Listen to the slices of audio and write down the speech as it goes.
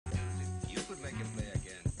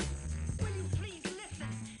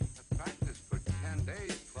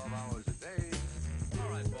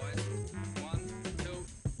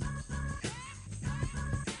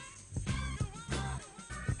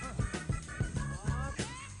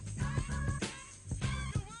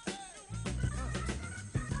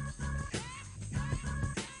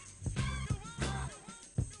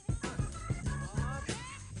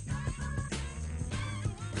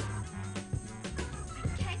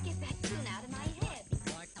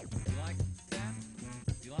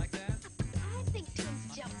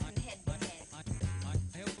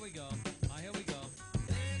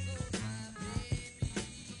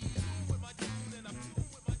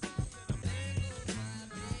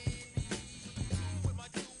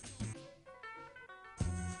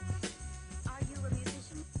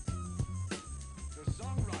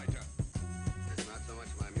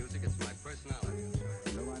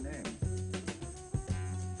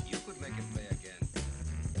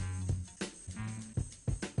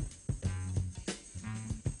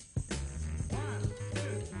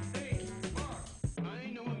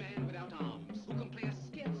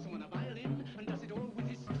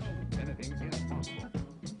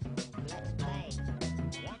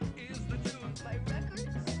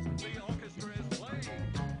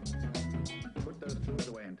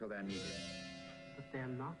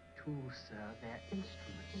to, sir, their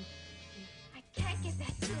instruments. I can't get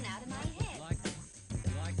that tune out of my head. You like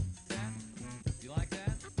that? You like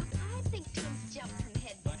that? I think tunes jump from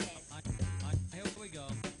head to head. Here we go.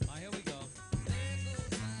 Here we go.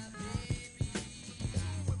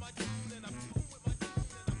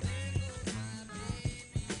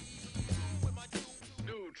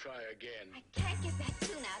 Do try again. I can't get that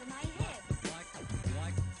tune out of my head. You like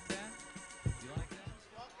that? You like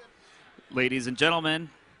that? Ladies and gentlemen,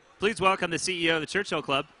 please welcome the CEO of the Churchill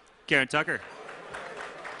Club, Karen Tucker.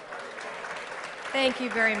 Thank you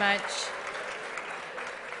very much.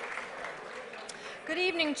 Good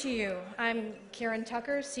evening to you. I'm Karen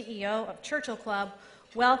Tucker, CEO of Churchill Club.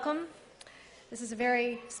 Welcome. This is a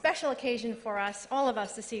very special occasion for us, all of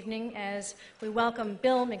us this evening, as we welcome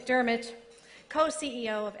Bill McDermott,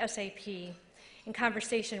 Co-CEO of SAP, in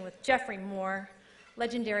conversation with Geoffrey Moore,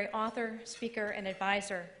 legendary author, speaker, and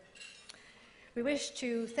advisor. We wish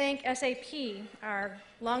to thank SAP, our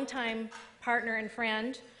longtime partner and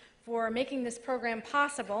friend, for making this program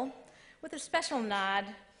possible, with a special nod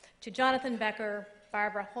to Jonathan Becker,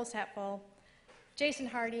 Barbara Holzapfel, Jason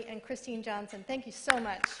Hardy, and Christine Johnson. Thank you so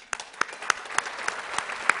much.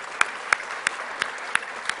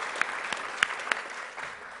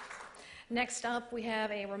 Next up, we have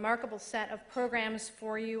a remarkable set of programs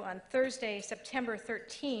for you on Thursday, September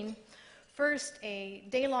 13. First, a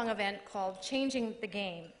day-long event called Changing the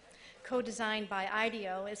Game, co-designed by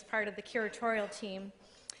IDEO as part of the curatorial team.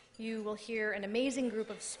 You will hear an amazing group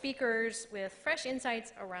of speakers with fresh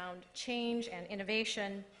insights around change and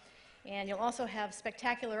innovation, and you'll also have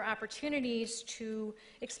spectacular opportunities to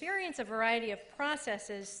experience a variety of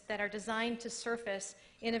processes that are designed to surface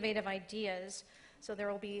innovative ideas. So there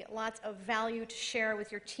will be lots of value to share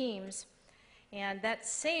with your teams. And that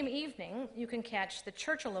same evening, you can catch the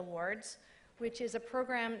Churchill Awards, which is a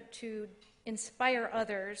program to inspire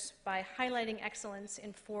others by highlighting excellence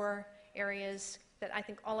in 4 areas that I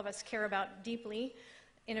think all of us care about deeply: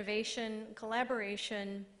 innovation,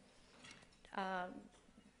 collaboration,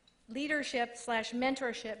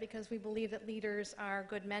 leadership/mentorship, because we believe that leaders are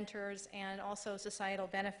good mentors, and also societal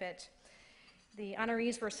benefit. The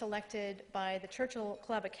honorees were selected by the Churchill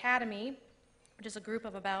Club Academy, which is a group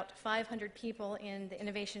of about 500 people in the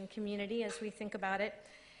innovation community as we think about it.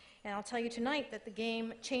 And I'll tell you tonight that the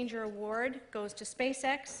Game Changer Award goes to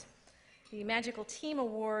SpaceX, the Magical Team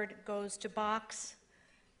Award goes to Box,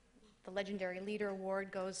 the Legendary Leader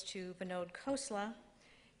Award goes to Vinod Khosla,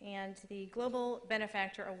 and the Global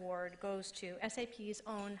Benefactor Award goes to SAP's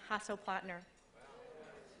own Hasso Plattner.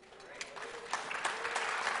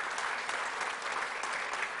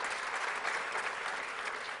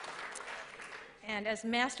 And as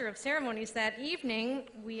Master of Ceremonies that evening,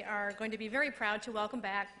 we are going to be very proud to welcome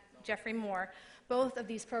back Geoffrey Moore. Both of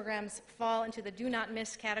these programs fall into the Do Not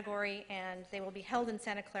Miss category, and they will be held in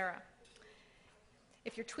Santa Clara.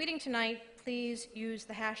 If you're tweeting tonight, please use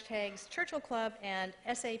the hashtags Churchill Club and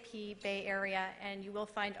SAP Bay Area, and you will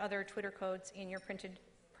find other Twitter codes in your printed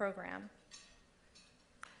program.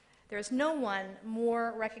 There is no one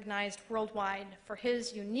more recognized worldwide for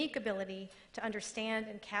his unique ability to understand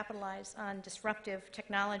and capitalize on disruptive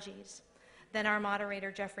technologies than our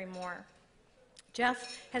moderator, Geoffrey Moore.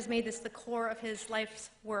 Jeff has made this the core of his life's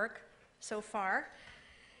work so far.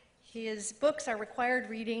 His books are required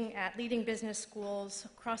reading at leading business schools: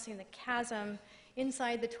 Crossing the Chasm,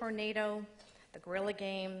 Inside the Tornado, The Gorilla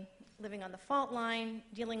Game, Living on the Fault Line,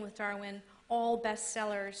 Dealing with Darwin, all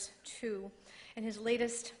bestsellers too. And his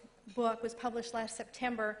latest book was published last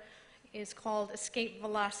September, is called Escape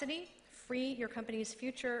Velocity: Free Your Company's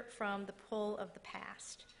Future from the Pull of the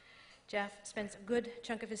Past. Jeff spends a good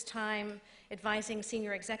chunk of his time advising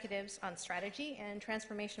senior executives on strategy and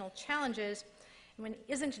transformational challenges. And when he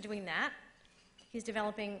isn't doing that, he's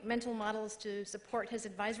developing mental models to support his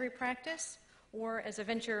advisory practice, or as a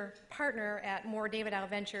venture partner at Moore Davidow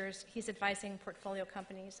Ventures, he's advising portfolio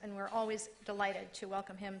companies, and we're always delighted to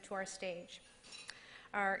welcome him to our stage.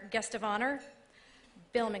 Our guest of honor,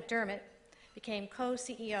 Bill McDermott, became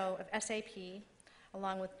co-CEO of SAP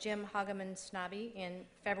along with Jim Hagemann-Snabe in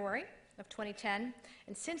February of 2010,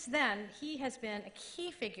 and since then he has been a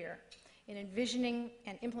key figure in envisioning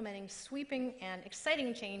and implementing sweeping and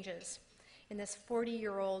exciting changes in this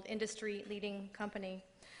 40-year-old industry-leading company.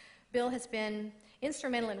 Bill has been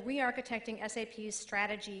instrumental in re-architecting SAP's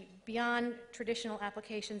strategy beyond traditional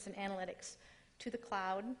applications and analytics to the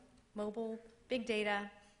cloud, mobile, big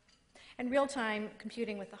data, and real-time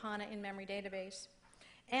computing with the HANA in-memory database.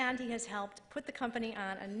 And he has helped put the company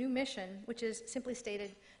on a new mission, which is simply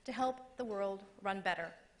stated, to help the world run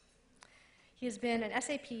better. He has been an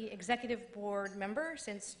SAP Executive Board member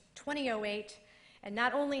since 2008 And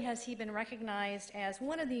not only has he been recognized as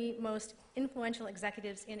one of the most influential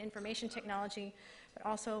executives in information technology, but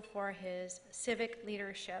also for his civic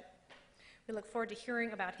leadership. We look forward to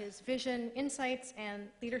hearing about his vision, insights, and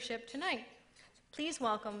leadership tonight. Please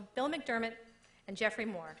welcome Bill McDermott and Geoffrey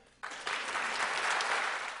Moore.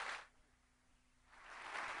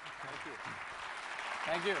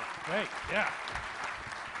 Thank you. Great, yeah.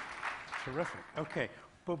 Terrific. Okay,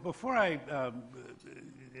 but before I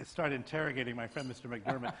start interrogating my friend, Mr.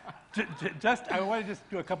 McDermott, I want to just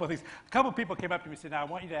do a couple of things. A couple of people came up to me and said, now I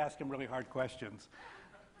want you to ask him really hard questions.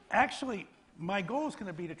 Actually, my goal is going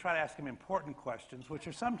to be to try to ask him important questions, which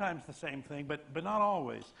are sometimes the same thing, but not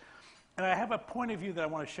always. And I have a point of view that I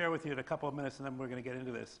want to share with you in a couple of minutes, and then we're going to get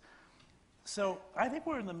into this. So I think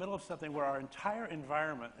we're in the middle of something where our entire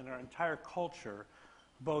environment and our entire culture,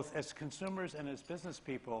 both as consumers and as business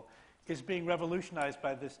people, is being revolutionized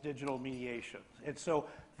by this digital mediation. And so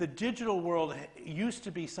the digital world used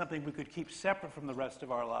to be something we could keep separate from the rest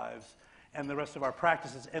of our lives and the rest of our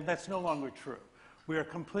practices, and that's no longer true. We are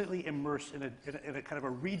completely immersed in a kind of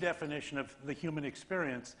a redefinition of the human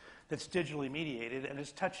experience that's digitally mediated and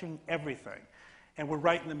is touching everything. And we're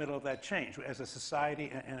right in the middle of that change as a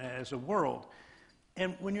society and as a world.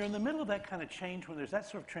 And when you're in the middle of that kind of change, when there's that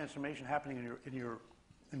sort of transformation happening in your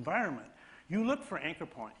environment, you look for anchor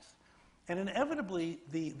points. And inevitably,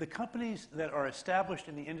 the companies that are established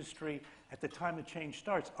in the industry at the time the change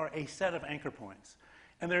starts are a set of anchor points.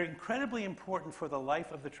 And they're incredibly important for the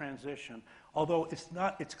life of the transition, although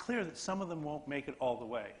it's clear that some of them won't make it all the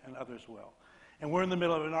way, and others will. And we're in the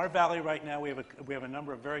middle of, in our valley right now, we have a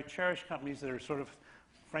number of very cherished companies that are sort of,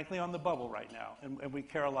 frankly, on the bubble right now. And we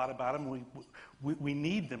care a lot about them. We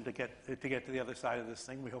need them to get to the other side of this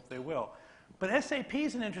thing. We hope they will. But SAP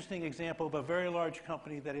is an interesting example of a very large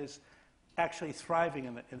company that is actually thriving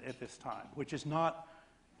at this time, which is not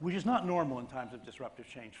normal in times of disruptive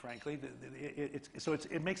change, frankly.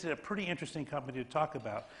 It makes it a pretty interesting company to talk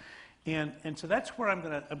about. And so that's where I'm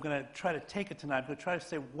going to try to take it tonight. I'm going to try to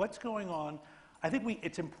say what's going on. I think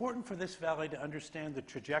it's important for this valley to understand the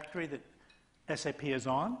trajectory that SAP is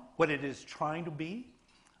on, what it is trying to be.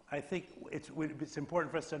 I think it's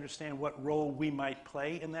important for us to understand what role we might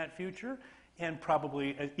play in that future, and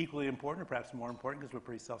probably equally important, or perhaps more important, because we're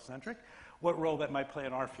pretty self-centric, what role that might play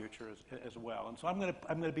in our future as well. And so I'm going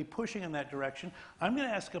to be pushing in that direction. I'm going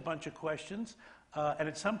to ask a bunch of questions, and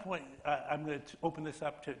at some point I'm going to open this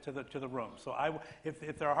up to the room. So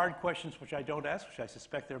if there are hard questions which I don't ask, which I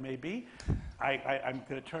suspect there may be, I'm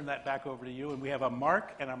going to turn that back over to you. And we have a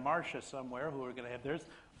Mark and a Marcia somewhere who are going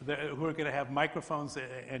to have microphones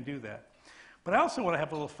and do that. But I also want to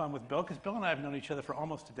have a little fun with Bill, because Bill and I have known each other for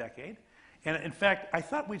almost a decade. And in fact, I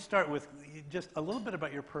thought we'd start with just a little bit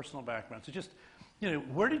about your personal background. So just,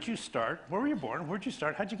 where did you start? Where were you born? Where did you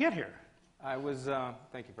start? How'd you get here? I was,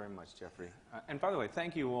 thank you very much, Geoffrey. And by the way,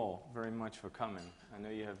 thank you all very much for coming. I know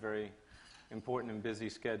you have very important and busy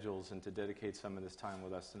schedules, and to dedicate some of this time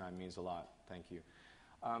with us tonight means a lot. Thank you.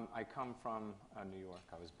 I come from New York.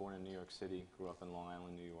 I was born in New York City, grew up in Long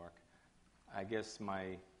Island, New York. I guess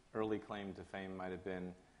my early claim to fame might have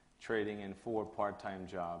been trading in 4 part-time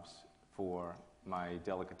jobs for my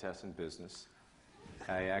delicatessen business.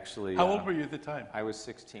 I actually... How old were you at the time? I was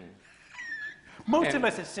 16. Most of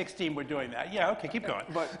us at 16 were doing that. Yeah, okay, keep going.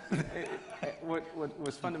 But what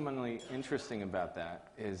was fundamentally interesting about that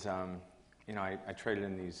is, I traded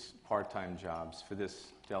in these part-time jobs for this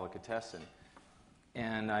delicatessen,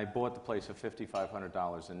 and I bought the place for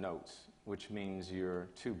 $5,500 in notes, which means you're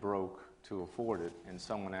too broke to afford it, and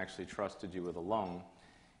someone actually trusted you with a loan.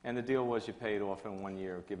 And the deal was you pay it off in 1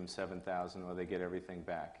 year, give them $7,000, or they get everything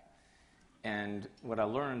back. And what I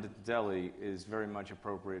learned at the deli is very much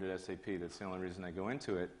appropriate at SAP. That's the only reason I go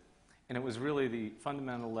into it. And it was really the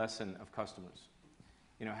fundamental lesson of customers.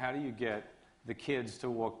 How do you get the kids to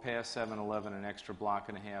walk past 7-Eleven an extra block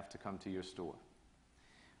and a half to come to your store?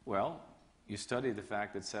 Well, you study the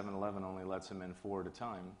fact that 7-Eleven only lets them in 4 at a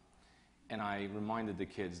time. And I reminded the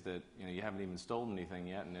kids that, you haven't even stolen anything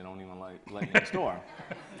yet, and they don't even let you in the store.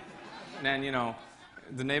 And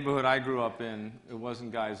the neighborhood I grew up in, it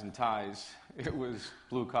wasn't guys in ties. It was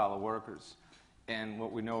blue-collar workers. And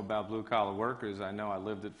what we know about blue-collar workers, I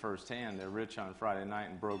lived it firsthand. They're rich on Friday night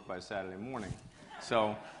and broke by Saturday morning.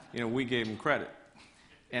 So, we gave them credit,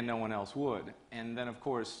 and no one else would. And then, of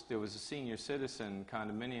course, there was a senior citizen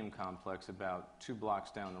condominium complex about 2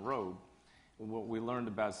 blocks down the road. What we learned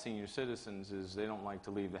about senior citizens is they don't like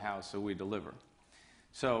to leave the house, so we deliver.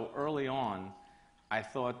 So early on, I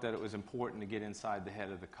thought that it was important to get inside the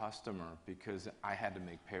head of the customer because I had to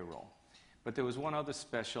make payroll. But there was one other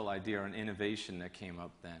special idea or an innovation that came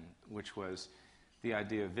up then, which was the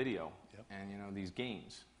idea of video and, you know, these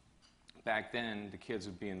games. Back then, the kids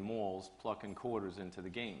would be in malls plucking quarters into the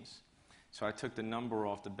games. So I took the number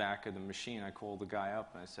off the back of the machine. I called the guy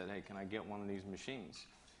up and I said, hey, can I get one of these machines?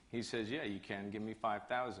 He says, yeah, you can. Give me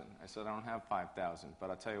 5,000. I said, I don't have 5,000, but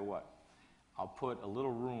I'll tell you what. I'll put a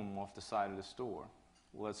little room off the side of the store.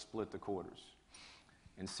 Let's split the quarters.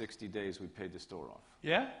 In 60 days, we paid the store off.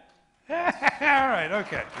 Yeah? All right,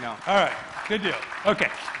 okay. No. All right, good deal. Okay,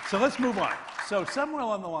 so let's move on. So somewhere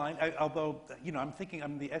along the line, although, you know, I'm thinking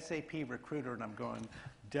I'm the SAP recruiter and I'm going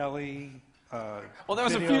deli. Well, there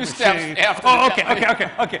was a video few steps machine. after. Oh,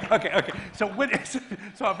 okay. So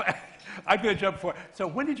I'm going to jump forward. So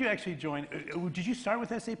when did you actually join? Did you start with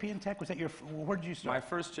SAP in tech? Was that your? Where did you start? My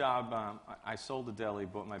first job, I sold a deli,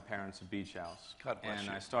 bought my parents a beach house, God bless and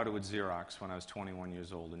you. I started with Xerox when I was 21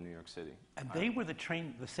 years old in New York City. And they were the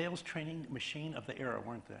sales training machine of the era,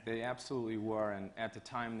 weren't they? They absolutely were, and at the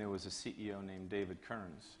time there was a CEO named David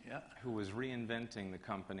Kearns, who was reinventing the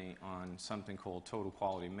company on something called total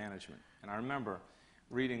quality management. And I remember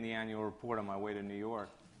reading the annual report on my way to New York,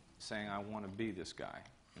 saying, I want to be this guy,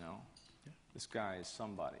 you know? This guy is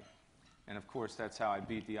somebody. And of course, that's how I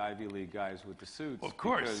beat the Ivy League guys with the suits. Of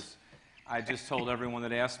course. Because I just told everyone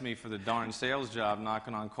that asked me for the darn sales job,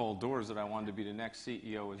 knocking on cold doors, that I wanted to be the next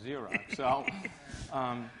CEO of Xerox. So,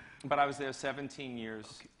 but I was there 17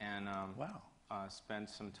 years and spent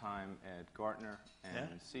some time at Gartner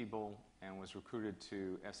and Siebel and was recruited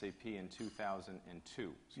to SAP in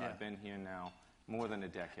 2002. So I've been here now more than a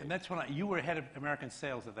decade. And that's when you were head of American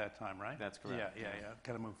sales at that time, right? That's correct. Yeah.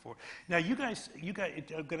 Kind of move forward. Now, you guys, I'm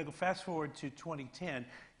going to go fast forward to 2010.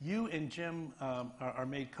 You and Jim are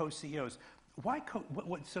made co-CEOs. Why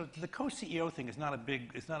so the co-CEO thing is not a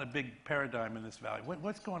big paradigm in this valley.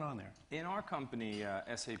 What's going on there? In our company,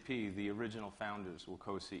 SAP, the original founders were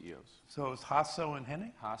co-CEOs. So it was Hasso and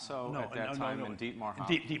Henning? Hasso at that time and Dietmar Hopp.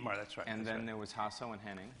 Dietmar, that's right. And then there was Hasso and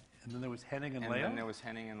Henning. And then there was Henning and Leo? And then there was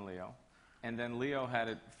Henning and Leo. And then Leo had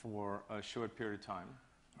it for a short period of time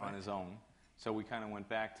on his own. So we kind of went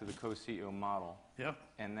back to the co-CEO model. Yep.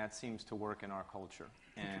 And that seems to work in our culture.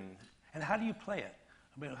 And how do you play it?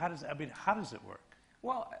 How does it work?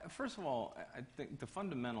 Well, first of all, I think the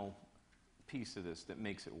fundamental piece of this that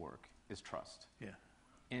makes it work is trust. Yeah.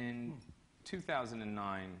 In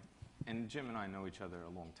 2009, and Jim and I know each other a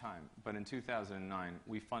long time, but in 2009,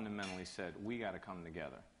 we fundamentally said, we got to come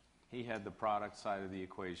together. He had the product side of the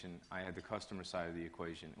equation. I had the customer side of the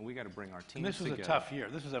equation. And we got to bring our teams together. And this was a tough year.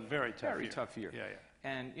 This was a very tough year. Very tough year. Yeah.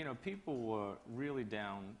 And, you know, people were really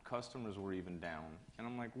down. Customers were even down. And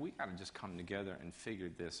I'm like, we got to just come together and figure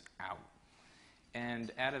this out.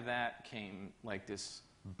 And out of that came, like, this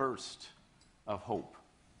burst of hope.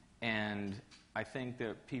 And I think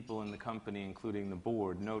that people in the company, including the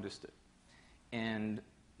board, noticed it. And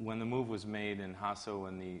when the move was made and Hasso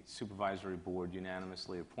and the supervisory board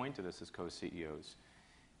unanimously appointed us as co-CEOs,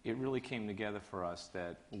 it really came together for us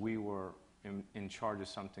that we were in charge of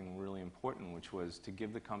something really important, which was to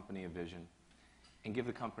give the company a vision and give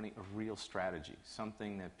the company a real strategy,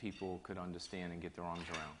 something that people could understand and get their arms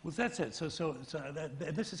around. Well, that's it. So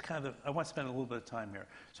this is kind of, I want to spend a little bit of time here.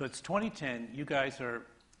 So it's 2010. You guys are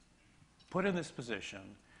put in this position.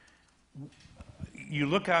 You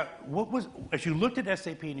look at, as you looked at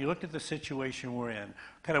SAP and you looked at the situation we're in,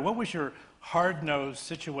 kind of what was your hard-nosed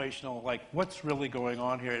situational, like what's really going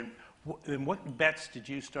on here, and what bets did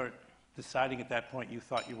you start deciding at that point you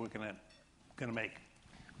thought you were going to make?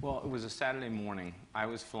 Well, it was a Saturday morning. I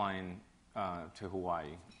was flying to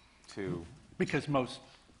Hawaii to... Because most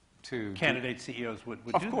candidate CEOs would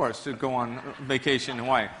do Of course, to go on vacation in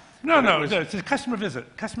Hawaii. No, it's a customer visit.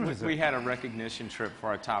 We had a recognition trip for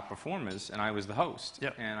our top performers, and I was the host.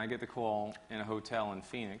 Yep. And I get the call in a hotel in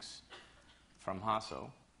Phoenix from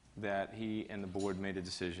Hasso that he and the board made a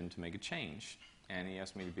decision to make a change, and he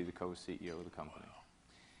asked me to be the co-CEO of the company.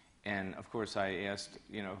 And of course, I asked,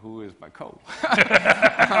 you know, who is my co?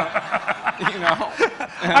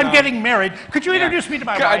 I'm getting married. Could you introduce me to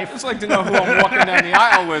my wife? I'd just like to know who I'm walking down the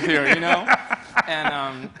aisle with here, you know?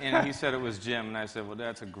 And he said it was Jim, and I said, well,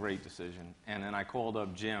 that's a great decision. And then I called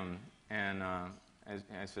up Jim, and I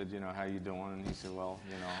said, you know, how you doing? And he said, well,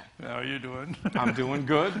 you know. How are you doing? I'm doing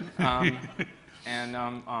good. And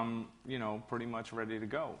I'm, you know, pretty much ready to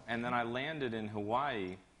go. And then I landed in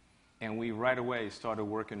Hawaii, and we right away started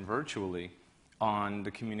working virtually on the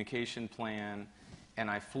communication plan, and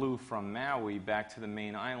I flew from Maui back to the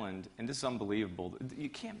main island, and this is unbelievable. You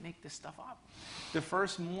can't make this stuff up. The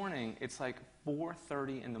first morning, it's like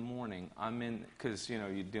 4:30 in the morning. I'm in, because, you know,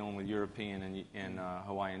 you're dealing with European and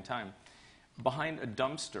Hawaiian time, behind a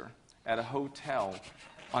dumpster at a hotel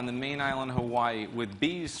on the main island of Hawaii with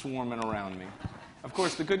bees swarming around me. Of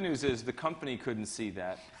course, the good news is the company couldn't see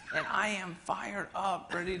that. And I am fired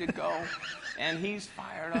up, ready to go. And he's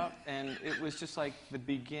fired up. And it was just like the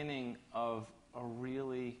beginning of a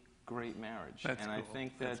really great marriage. That's and cool. I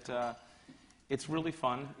think that it's really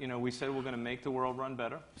fun. You know, we said we're going to make the world run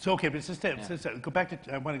better. So, okay, but go back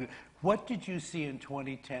to, what did you see in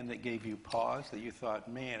 2010 that gave you pause, that you thought,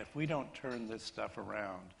 man, if we don't turn this stuff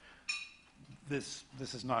around, this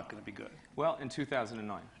is not going to be good? Well, in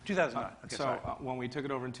 2009. 2009. Okay, so sorry. When we took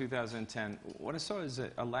it over in 2010, what I saw is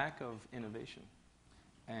a lack of innovation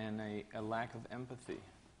and a lack of empathy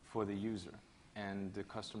for the user and the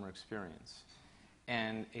customer experience,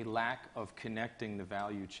 and a lack of connecting the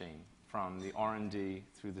value chain from the R&D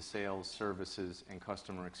through the sales, services, and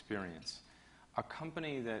customer experience. A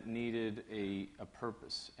company that needed a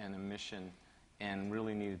purpose and a mission and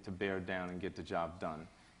really needed to bear down and get the job done.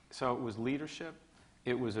 So it was leadership,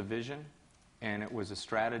 it was a vision, and it was a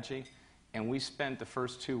strategy. And we spent the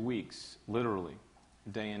first 2 weeks, literally,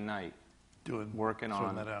 day and night, working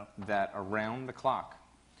on that around the clock.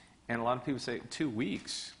 And a lot of people say, 2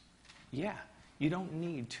 weeks? Yeah, you don't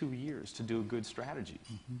need 2 years to do a good strategy.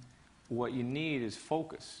 Mm-hmm. What you need is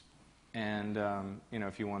focus. And, you know,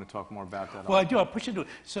 if you want to talk more about that. Well, I do. I'll push into it.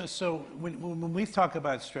 So when we talk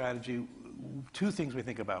about strategy, two things we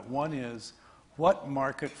think about. One is, what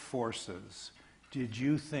market forces did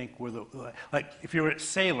you think were the, like, if you're a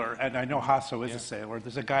sailor, and I know Hasso is a sailor,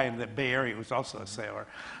 there's a guy in the Bay Area who's also a sailor.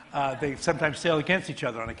 They sometimes sail against each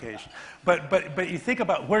other on occasion. But you think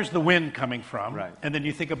about where's the wind coming from, right. And then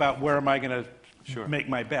you think about where am I going to make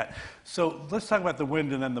my bet. So let's talk about the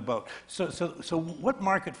wind and then the boat. So what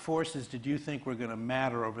market forces did you think were going to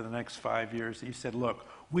matter over the next 5 years that you said, look,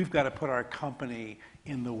 we've got to put our company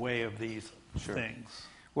in the way of these things?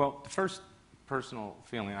 Well, the first personal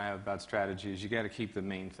feeling I have about strategy is you got to keep the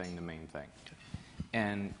main thing the main thing.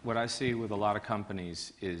 And what I see with a lot of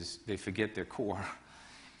companies is they forget their core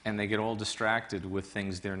and they get all distracted with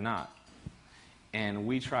things they're not. And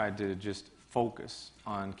we tried to just focus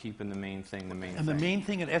on keeping the main thing the main thing. And the main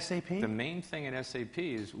thing at SAP? The main thing at SAP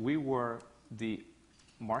is we were the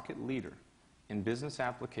market leader in business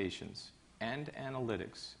applications and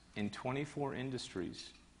analytics in 24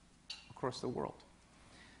 industries across the world.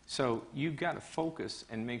 So you've got to focus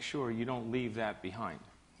and make sure you don't leave that behind,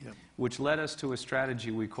 which led us to a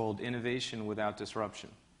strategy we called innovation without disruption,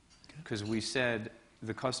 because we said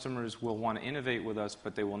the customers will want to innovate with us,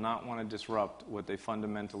 but they will not want to disrupt what they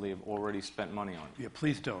fundamentally have already spent money on. Yeah,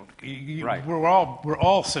 please don't. Right. We're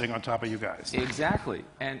all sitting on top of you guys. Exactly.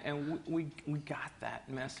 And we got that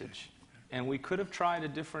message. And we could have tried a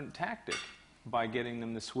different tactic by getting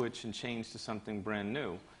them to switch and change to something brand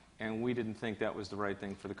new. And we didn't think that was the right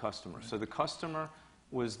thing for the customer. Right. So the customer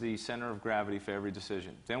was the center of gravity for every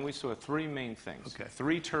decision. Then we saw three main things.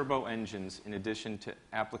 3 turbo engines in addition to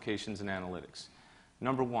applications and analytics.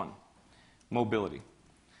 Number one, mobility.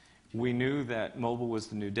 We knew that mobile was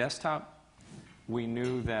the new desktop. We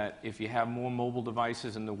knew that if you have more mobile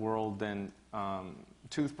devices in the world than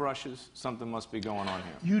toothbrushes, something must be going on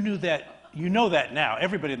here. You knew that. You know that now.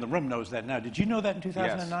 Everybody in the room knows that now. Did you know that in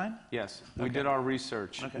 2009? Yes. We did our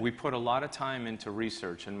research. Okay. We put a lot of time into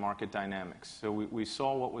research and market dynamics. So we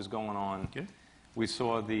saw what was going on. Okay. We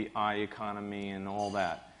saw the economy and all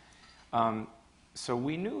that. So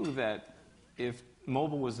we knew that if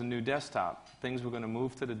mobile was the new desktop, things were going to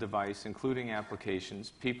move to the device, including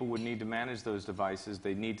applications. People would need to manage those devices.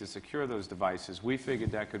 They'd need to secure those devices. We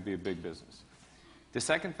figured that could be a big business. The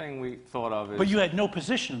second thing we thought of is... But you had no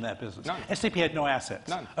position in that business. None. SAP had no assets.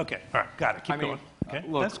 None. Okay, all right, got it. Keep going. Okay,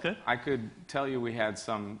 look, that's good. I could tell you we had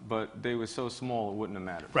some, but they were so small it wouldn't have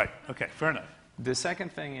mattered. Right, okay, fair enough. The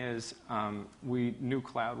second thing is we knew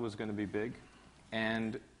cloud was going to be big,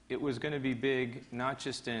 and it was going to be big not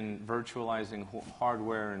just in virtualizing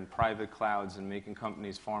hardware and private clouds and making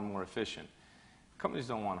companies far more efficient. Companies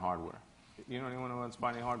don't want hardware. You know anyone who wants to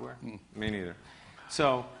buy any hardware? Me neither.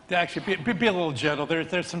 So actually, be a little gentle.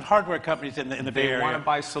 There's some hardware companies in the Bay Area. They want to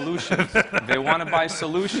buy solutions. They want to buy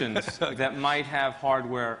solutions that might have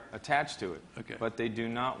hardware attached to it, but they do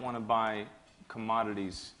not want to buy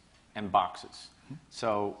commodities and boxes.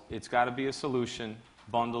 So it's got to be a solution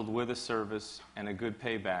bundled with a service and a good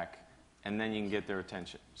payback, and then you can get their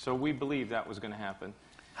attention. So we believe that was going to happen.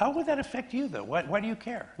 How would that affect you, though? Why do you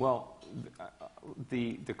care? Well,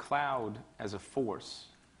 the cloud as a force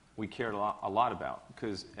we cared a lot about,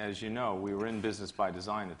 because, as you know, we were in business by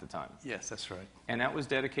design at the time. Yes, that's right. And that was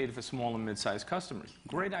dedicated for small and mid-sized customers.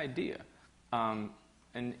 Great idea. An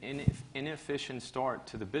inefficient start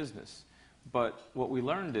to the business. But what we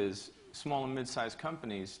learned is small and mid-sized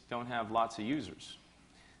companies don't have lots of users.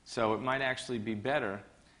 So it might actually be better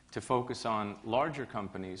to focus on larger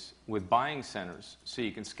companies with buying centers so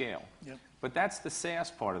you can scale. Yep. But that's the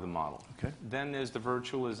SaaS part of the model. Okay. Then there's the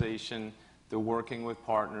virtualization, the working with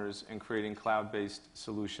partners, and creating cloud-based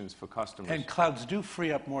solutions for customers. And clouds do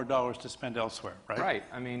free up more dollars to spend elsewhere, right? Right.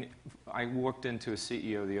 I mean, I walked into a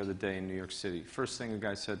CEO the other day in New York City. First thing the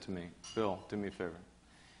guy said to me, Bill, do me a favor.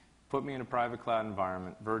 Put me in a private cloud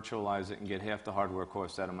environment, virtualize it, and get half the hardware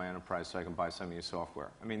cost out of my enterprise so I can buy some of your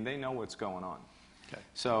software. I mean, they know what's going on. Okay.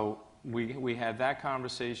 So we had that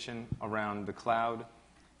conversation around the cloud.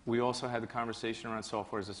 We also had the conversation around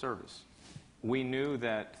software as a service. We knew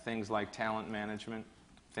that things like talent management,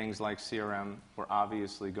 things like CRM were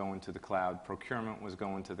obviously going to the cloud. Procurement was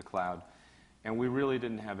going to the cloud. And we really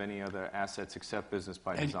didn't have any other assets except business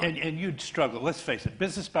by design. And you'd struggle. Let's face it,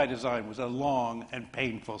 business by design was a long and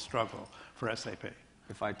painful struggle for SAP.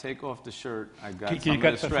 If I take off the shirt, I've got You some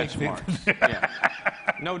got of the the stretch thing- marks. Yeah.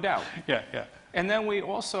 No doubt. Yeah, yeah. And then we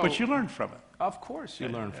also... But you learned from it. Of course you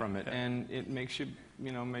learn from it. yeah. And it makes you,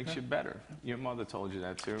 makes you better. Your mother told you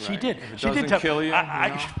that too, right? She did. If it She doesn't did tell kill you,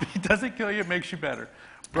 it doesn't kill you, it makes you better.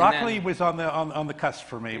 Broccoli then- was on the cusp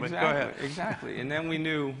for me, but go ahead. Exactly. And then we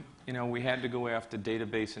knew, we had to go after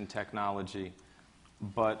database and technology,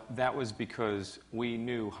 but that was because we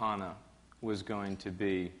knew HANA was going to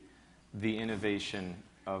be the innovation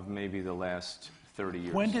of maybe the last 30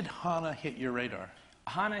 years. When did HANA hit your radar?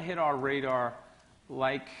 HANA hit our radar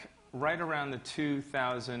like right around the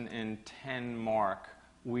 2010 mark.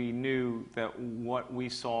 We knew that what we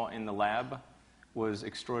saw in the lab was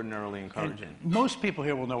extraordinarily encouraging. And most people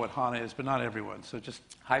here will know what HANA is, but not everyone. So just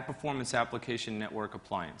High-performance application network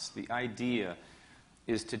appliance. The idea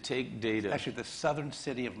is to take data... actually the southern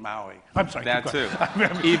city of Maui. I'm sorry. That keep too.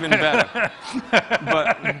 going. Even better.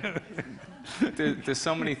 But there's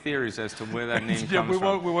so many theories as to where that name comes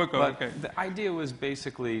from. We won't go. But Okay. the idea was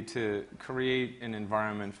basically to create an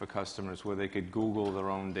environment for customers where they could Google their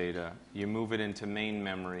own data. You move it into main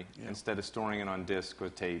memory instead of storing it on disk or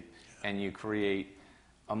tape, and you create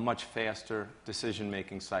a much faster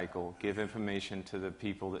decision-making cycle, give information to the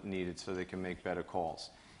people that need it so they can make better calls.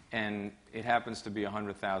 And it happens to be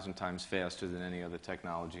 100,000 times faster than any other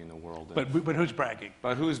technology in the world. But who's bragging?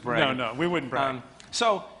 But who's bragging? No, we wouldn't brag.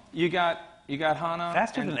 So you got HANA.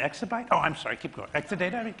 Faster than exabyte? Oh, I'm sorry. Keep going.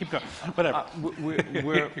 Exadata? I mean, keep going. Whatever.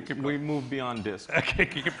 We moved beyond disk. Okay,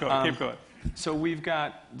 keep going. Keep going. So we've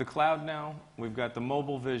got the cloud now, we've got the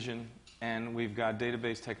mobile vision, and we've got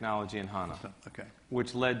database technology in HANA, Okay.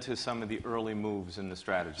 which led to some of the early moves in the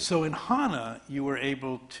strategy. So in HANA, you were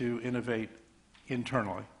able to innovate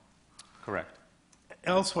internally. Correct.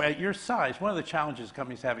 Elsewhere, at your size, one of the challenges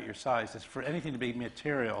companies have at your size is for anything to be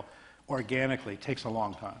material organically takes a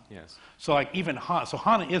long time. Yes. So like even HANA, so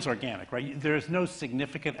HANA is organic, right? There is no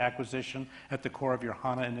significant acquisition at the core of your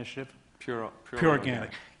HANA initiative? Pure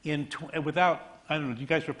organic. Without, I don't know, do you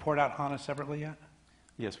guys report out HANA separately yet?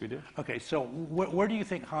 Yes, we do. Okay, so where do you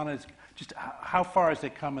think HANA is, just how far has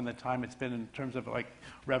it come in the time it's been in terms of like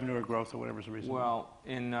revenue or growth or whatever's the reason? Well,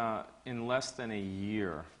 in less than a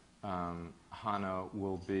year, HANA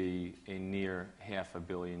will be a near $500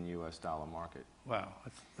 million US market. Wow,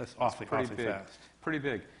 that's awfully Pretty big. fast. Pretty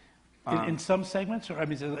big. In some segments, or I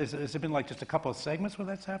mean, has it been like just a couple of segments where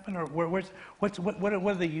that's happened, or what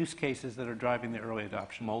are the use cases that are driving the early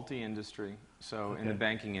adoption? Multi-industry. So in the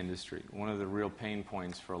banking industry, one of the real pain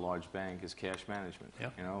points for a large bank is cash management.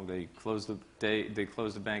 Yep. They close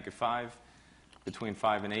the bank at 5. Between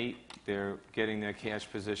 5 and 8, they're getting their cash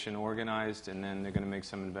position organized, and then they're going to make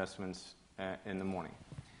some investments in the morning.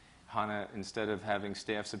 HANA, instead of having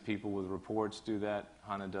staffs of people with reports do that,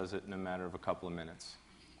 HANA does it in a matter of a couple of minutes.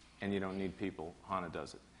 And you don't need people. HANA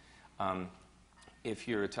does it. If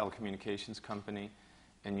you're a telecommunications company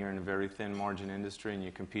and you're in a very thin margin industry and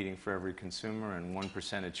you're competing for every consumer and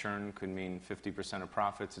 1% of churn could mean 50% of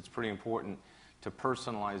profits, it's pretty important to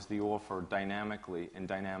personalize the offer dynamically and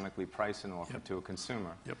dynamically price an offer to a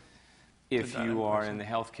consumer. Yep. If you are in the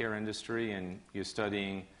healthcare industry and you're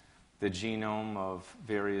studying the genome of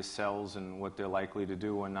various cells and what they're likely to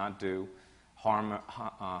do or not do,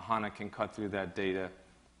 HANA can cut through that data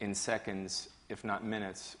in seconds, if not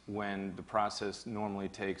minutes, when the process normally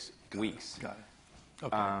takes weeks. Got it.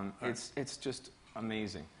 Okay. It's just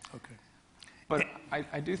amazing. Okay. But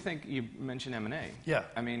I do think you mentioned M&A. Yeah.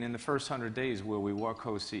 I mean, in the first 100 days where we were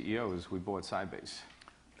co-CEOs, we bought Sybase.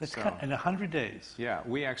 In 100 days. Yeah,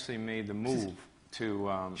 we actually made the move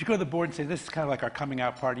Did you go to the board and say, this is kind of like our coming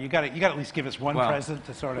out party? You got to at least give us one present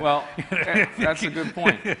to sort of... Well, that's a good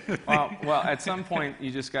point. Well, at some point,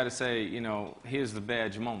 you just got to say, here's the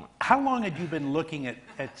badge moment. How long had you been looking at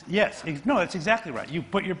yes, no, that's exactly right. You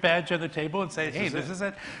put your badge on the table and say, hey, this is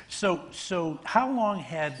it. So how long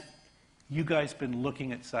had you guys been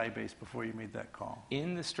looking at Sybase before you made that call?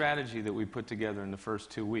 In the strategy that we put together in the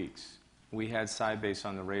first 2 weeks, we had Sybase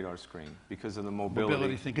on the radar screen because of the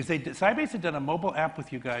mobility thing. Because Sybase had done a mobile app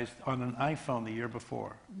with you guys on an iPhone the year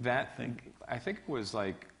before. I think it was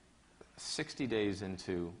like 60 days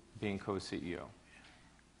into being co-CEO.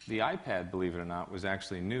 The iPad, believe it or not, was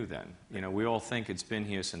actually new then. We all think it's been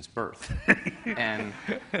here since birth. And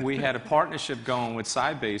we had a partnership going with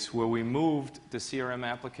Sybase where we moved the CRM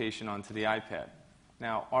application onto the iPad.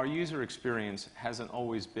 Now, our user experience hasn't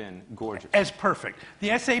always been gorgeous. As perfect.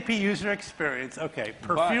 The SAP user experience, okay,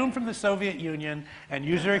 perfume from the Soviet Union and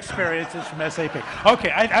user experiences from SAP. Okay,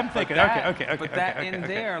 I'm thinking, okay. But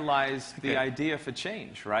there lies the idea for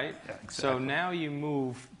change, right? Yeah, exactly. So now you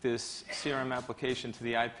move this CRM application to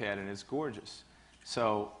the iPad and it's gorgeous.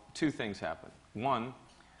 So 2 things happen. 1,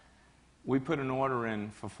 we put an order in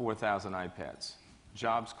for 4,000 iPads.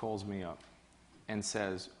 Jobs calls me up and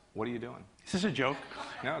says, what are you doing? Is this a joke?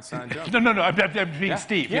 No, it's not a joke. No, I'm being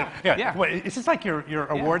Steve. Yeah. What, is this like your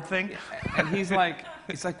award thing? And he's like,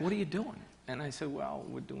 what are you doing? And I said, well,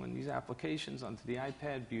 we're doing these applications onto the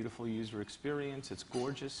iPad, beautiful user experience, it's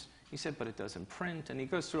gorgeous. He said, but it doesn't print. And he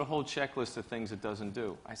goes through a whole checklist of things it doesn't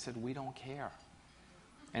do. I said, we don't care.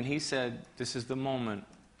 And he said, this is the moment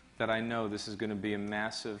that I know this is going to be a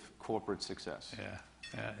massive corporate success.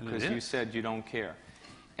 Yeah. Because you said you don't care.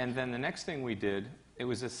 And then the next thing we did, it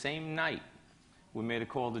was the same night, we made a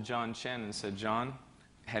call to John Chen and said, John,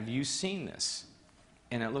 have you seen this?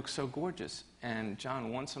 And it looks so gorgeous. And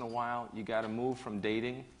John, once in a while, you got to move from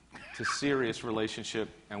dating to serious relationship,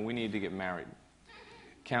 and we need to get married.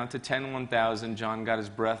 Count to 10, 1,000. John got his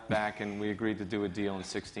breath back, and we agreed to do a deal in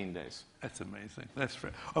 16 days. That's amazing. That's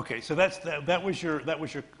okay. So that was your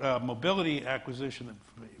mobility acquisition.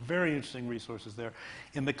 Very interesting resources there.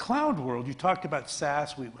 In the cloud world, you talked about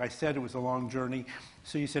SaaS. I said it was a long journey.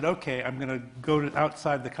 So you said, okay, I'm going to go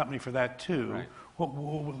outside the company for that too. Right.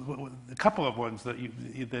 A couple of ones that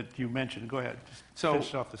you mentioned. Go ahead. Just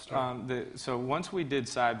finish off the story. So once we did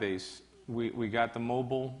Sybase, we got the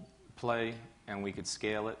mobile play and we could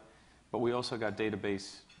scale it, but we also got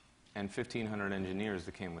database and 1,500 engineers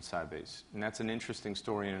that came with Sybase. And that's an interesting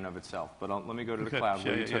story in and of itself. But let me go to the cloud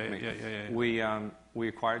where you took me. We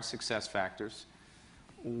acquired SuccessFactors.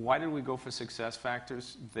 Why did we go for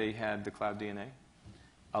SuccessFactors? They had the cloud DNA,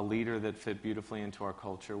 a leader that fit beautifully into our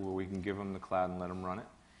culture where we can give them the cloud and let them run it.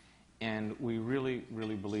 And we really,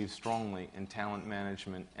 really believe strongly in talent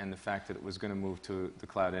management and the fact that it was going to move to the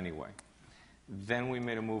cloud anyway. Then we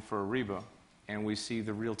made a move for Ariba, and we see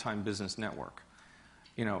the real-time business network.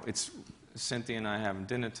 It's Cynthia and I having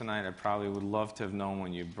dinner tonight. I probably would love to have known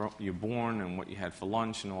when you're born and what you had for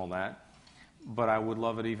lunch and all that. But I would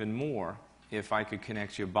love it even more if I could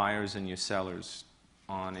connect your buyers and your sellers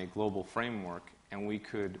on a global framework, and we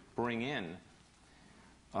could bring in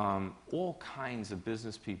all kinds of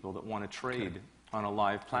business people that want to trade on a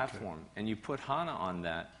live platform. And you put HANA on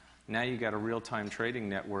that. Now you got a real-time trading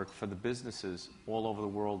network for the businesses all over the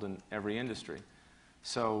world in every industry.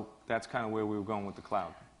 So that's kind of where we were going with the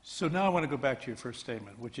cloud. So now I want to go back to your first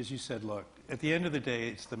statement, which is you said, look, at the end of the day,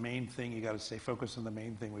 it's the main thing. You got to stay focused on the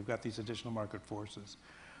main thing. We've got these additional market forces.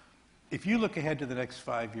 If you look ahead to the next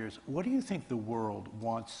 5 years, what do you think the world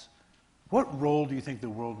wants? What role do you think the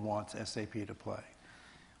world wants SAP to play?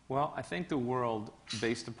 Well, I think the world,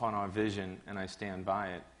 based upon our vision, and I stand by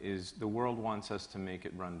it, is the world wants us to make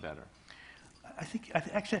it run better.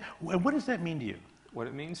 Actually, what does that mean to you? What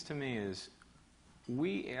it means to me is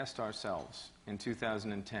we asked ourselves in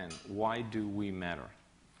 2010, why do we matter?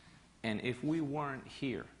 And if we weren't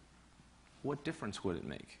here, what difference would it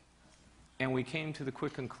make? And we came to the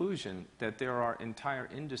quick conclusion that there are entire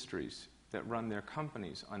industries that run their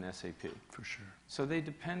companies on SAP. For sure. So they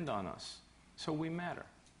depend on us. So we matter.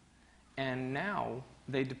 And now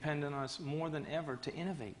they depend on us more than ever to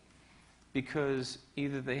innovate, because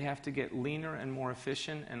either they have to get leaner and more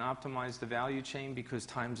efficient and optimize the value chain because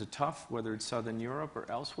times are tough, whether it's Southern Europe or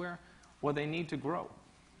elsewhere, or they need to grow.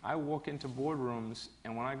 I walk into boardrooms,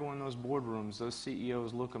 and when I go in those boardrooms, those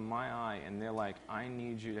CEOs look in my eye, and they're like, I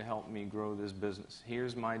need you to help me grow this business.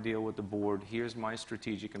 Here's my deal with the board. Here's my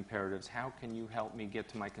strategic imperatives. How can you help me get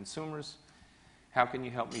to my consumers? How can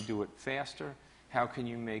you help me do it faster? How can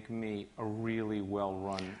you make me a really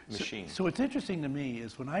well-run machine? So what's interesting to me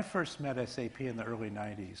is when I first met SAP in the early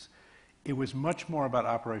 90s, it was much more about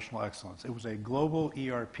operational excellence. It was a global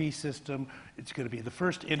ERP system. It's going to be the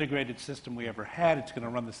first integrated system we ever had. It's going to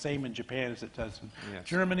run the same in Japan as it does in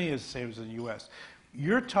Germany, as the same as in the U.S.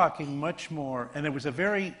 You're talking much more, and it was a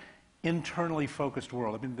very internally focused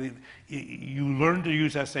world. I mean, you learned to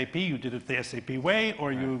use SAP, you did it the SAP way,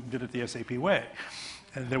 or you did it the SAP way.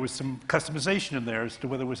 And there was some customization in there as to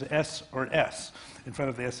whether it was S or S in front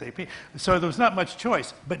of the SAP. So there was not much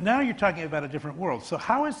choice. But now you're talking about a different world. So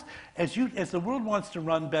how is, as the world wants to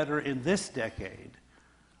run better in this decade,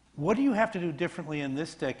 what do you have to do differently in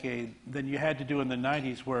this decade than you had to do in the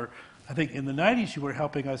 90s, where I think in the 90s you were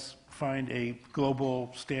helping us find a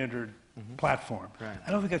global standard platform. Right.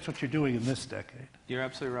 I don't think that's what you're doing in this decade. You're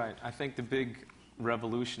absolutely right. I think the big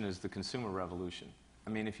revolution is the consumer revolution. I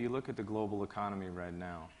mean, if you look at the global economy right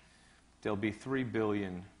now, there'll be 3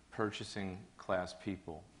 billion purchasing class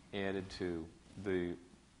people added to the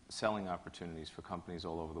selling opportunities for companies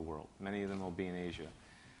all over the world. Many of them will be in Asia.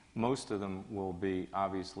 Most of them will be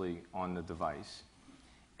obviously on the device.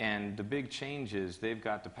 And the big change is they've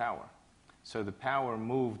got the power. So the power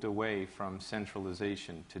moved away from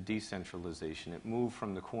centralization to decentralization. It moved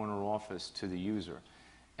from the corner office to the user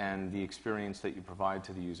and the experience that you provide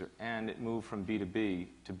to the user. And it moved from B2B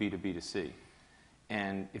to B2B2C.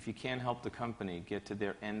 And if you can't help the company get to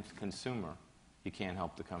their end consumer, you can't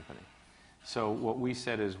help the company. So what we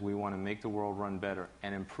said is we want to make the world run better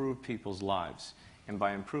and improve people's lives. And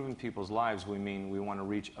by improving people's lives, we mean we want to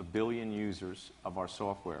reach 1 billion users of our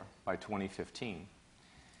software by 2015.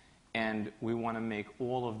 And we want to make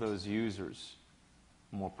all of those users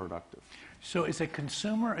more productive. So is a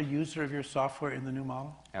consumer a user of your software in the new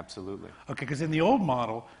model? Absolutely. Okay, because in the old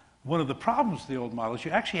model, one of the problems with the old model is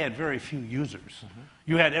you actually had very few users.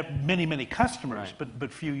 You had many, many customers,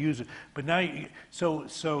 but few users. But now,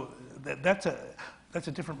 that's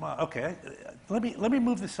a different model. Okay, let me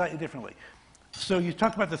move this slightly differently. So you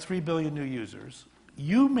talked about the 3 billion new users.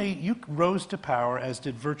 You rose to power, as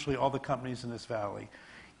did virtually all the companies in this valley,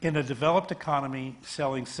 in a developed economy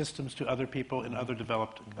selling systems to other people in other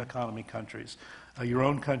developed economy countries, your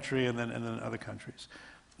own country and then other countries.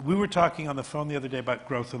 We were talking on the phone the other day about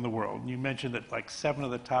growth in the world, and you mentioned that like 7 of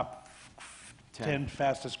the top 10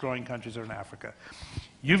 fastest growing countries are in Africa.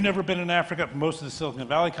 You've never been in Africa. Most of the Silicon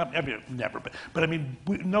Valley companies, never been. But I mean,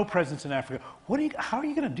 no presence in Africa. How are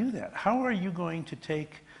you going to do that? How are you going to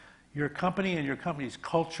take your company and your company's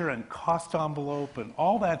culture and cost envelope and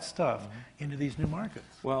all that stuff into these new markets?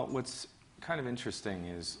 Well, what's kind of interesting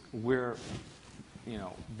is we're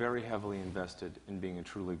very heavily invested in being a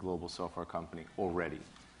truly global software company already.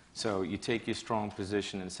 So you take your strong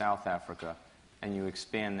position in South Africa and you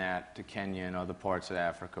expand that to Kenya and other parts of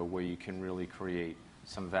Africa where you can really create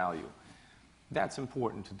some value. That's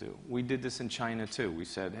important to do. We did this in China too. We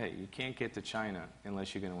said, hey, you can't get to China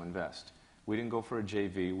unless you're going to invest. We didn't go for a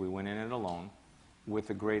JV. We went in it alone with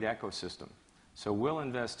a great ecosystem. So we'll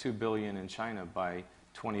invest $2 billion in China by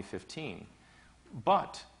 2015.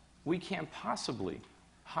 But we can't possibly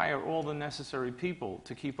hire all the necessary people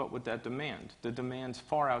to keep up with that demand. The demand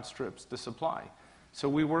far outstrips the supply. So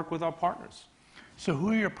we work with our partners. So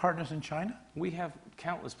who are your partners in China? We have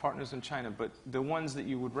countless partners in China, but the ones that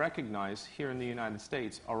you would recognize here in the United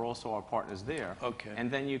States are also our partners there. Okay. And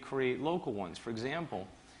then you create local ones. For example,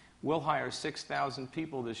 we'll hire 6,000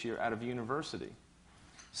 people this year out of university.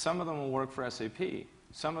 Some of them will work for SAP.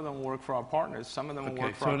 Some of them will work for our partners. Some of them will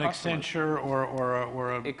work for our customers. So an Accenture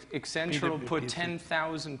or a... Accenture will put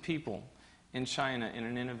 10,000 people in China in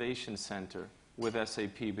an innovation center with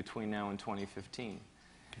SAP between now and 2015.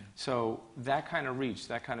 Okay. So that kind of reach,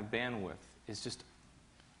 that kind of bandwidth is just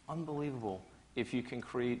unbelievable if you can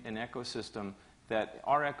create an ecosystem that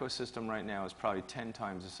our ecosystem right now is probably 10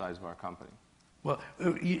 times the size of our company. Well,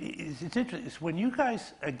 it's interesting. When you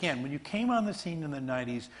guys, again, when you came on the scene in the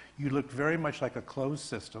 90s, you looked very much like a closed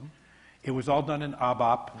system. It was all done in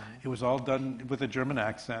ABAP. It was all done with a German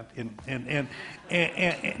accent.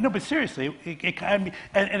 No, but seriously, and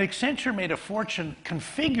Accenture made a fortune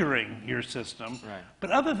configuring your system. Right. But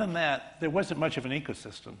other than that, there wasn't much of an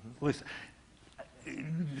ecosystem. Listen,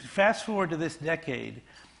 fast forward to this decade.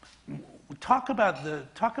 Talk about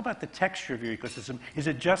the texture of your ecosystem. Is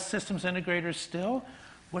it just systems integrators still?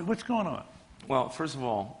 What's going on? Well, first of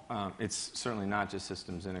all, it's certainly not just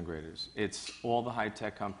systems integrators. It's all the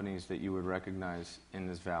high-tech companies that you would recognize in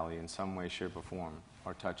this valley in some way, shape, or form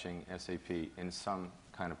are touching SAP in some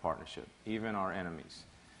kind of partnership, even our enemies.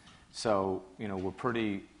 So, we're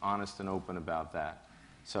pretty honest and open about that.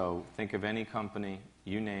 So think of any company,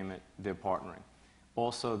 you name it, they're partnering.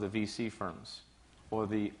 Also the VC firms or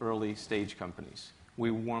the early stage companies.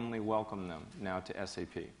 We warmly welcome them now to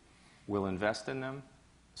SAP. We'll invest in them,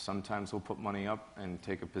 Sometimes we'll put money up and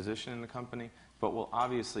take a position in the company, but we'll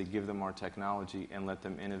obviously give them our technology and let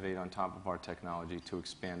them innovate on top of our technology to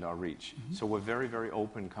expand our reach. So we're a very, very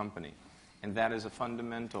open company, and that is a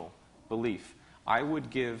fundamental belief. I would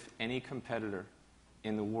give any competitor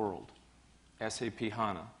in the world SAP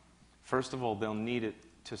HANA. First of all, they'll need it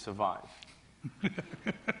to survive.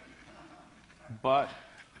 But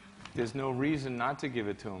there's no reason not to give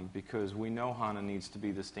it to them, because we know HANA needs to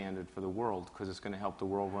be the standard for the world, because it's going to help the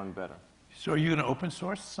world run better. So are you going to open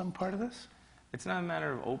source some part of this? It's not a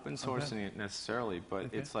matter of open sourcing it necessarily, but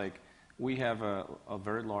it's like we have a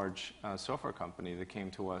very large software company that came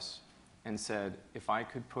to us and said, if I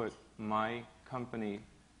could put my company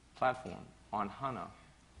platform on HANA,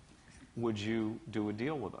 would you do a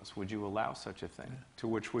deal with us? Would you allow such a thing? To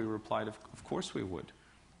which we replied, of course we would.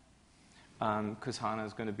 Because HANA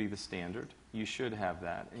is going to be the standard. You should have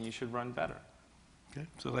that, and you should run better. Okay,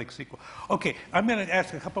 so like SQL. Okay, I'm going to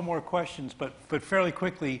ask a couple more questions, but fairly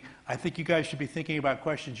quickly. I think you guys should be thinking about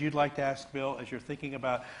questions you'd like to ask Bill as you're thinking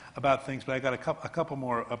about things, but I got a couple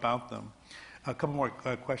more about them. A couple more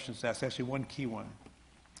questions to ask, actually one key one.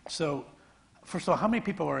 So, first of all, how many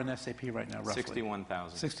people are in SAP right now, roughly?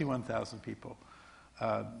 61,000. 61,000 people.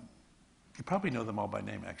 You probably know them all by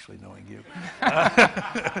name, actually, knowing you.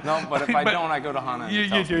 No, but if I don't, I go to HANA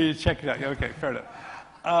and You check it out. Okay, fair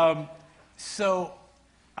enough. So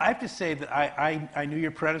I have to say that I knew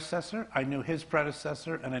your predecessor, I knew his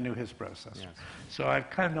predecessor, and I knew his predecessor. Yes. So I've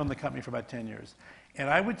kind of known the company for about 10 years. And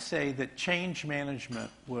I would say that change management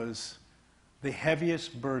was the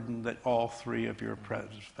heaviest burden that all three of your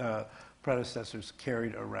predecessors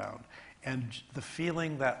carried around. And the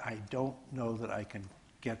feeling that I don't know that I can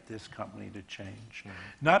get this company to change.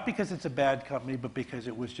 Not because it's a bad company, but because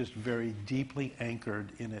it was just very deeply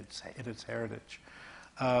anchored in its heritage.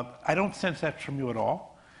 I don't sense that from you at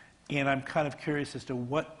all, and I'm kind of curious as to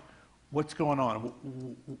what's going on.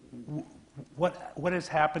 What has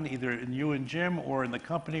happened either in you and Jim or in the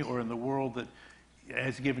company or in the world that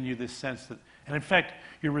has given you this sense that, and in fact,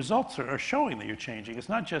 your results are showing that you're changing. It's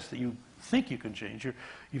not just that you think you can change.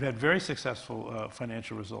 You've had very successful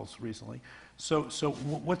financial results recently. So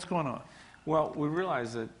what's going on? Well, we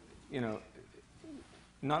realize that,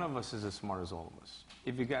 none of us is as smart as all of us.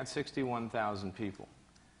 If you got 61,000 people,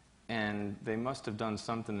 and they must have done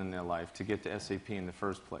something in their life to get to SAP in the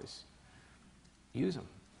first place, use them.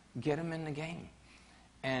 Get them in the game.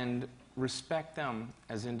 And respect them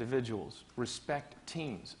as individuals. Respect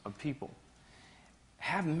teams of people.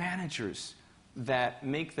 Have managers that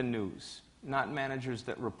make the news, not managers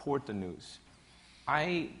that report the news.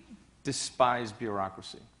 I despise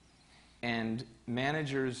bureaucracy. And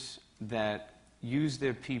managers that use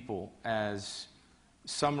their people as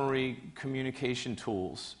summary communication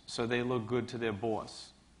tools so they look good to their boss.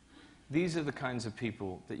 These are the kinds of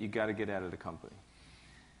people that you got to get out of the company.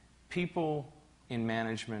 People in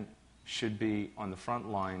management should be on the front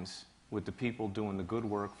lines with the people doing the good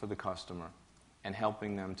work for the customer and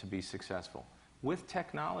helping them to be successful. With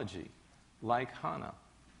technology like HANA,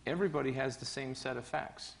 everybody has the same set of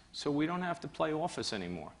facts. So we don't have to play Office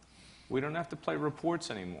anymore. We don't have to play reports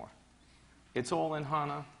anymore. It's all in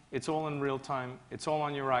HANA. It's all in real time. It's all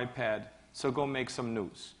on your iPad. So go make some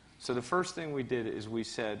news. So the first thing we did is we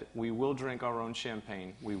said, we will drink our own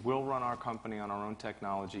champagne, we will run our company on our own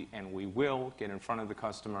technology, and we will get in front of the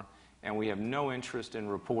customer, and we have no interest in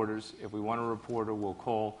reporters. If we want a reporter, we'll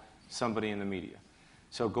call somebody in the media.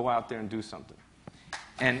 So go out there and do something.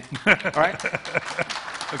 And, all right?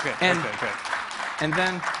 Okay, okay. And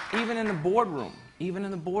then even in the boardroom,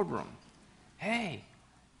 hey,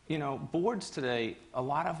 boards today, a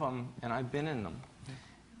lot of them, and I've been in them,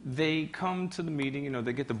 they come to the meeting,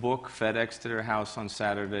 they get the book FedEx to their house on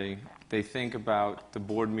Saturday. They think about the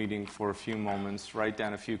board meeting for a few moments, write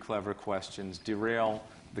down a few clever questions, derail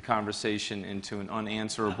the conversation into an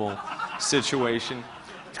unanswerable situation.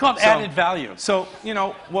 It's called added value. So,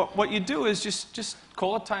 what you do is just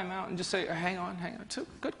call a timeout and just say, hang on. It's a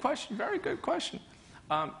good question, very good question.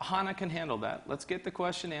 HANA can handle that. Let's get the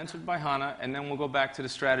question answered by HANA, and then we'll go back to the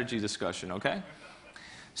strategy discussion, okay?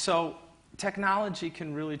 So technology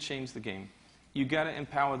can really change the game. You got to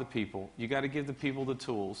empower the people. You got to give the people the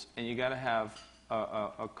tools, and you got to have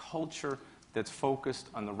a culture that's focused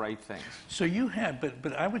on the right things. So you had,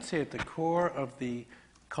 but I would say at the core of the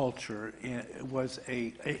culture was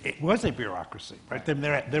a bureaucracy, right?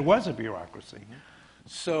 There was a bureaucracy. Mm-hmm.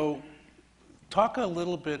 So talk a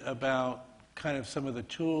little bit about kind of some of the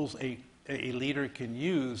tools a leader can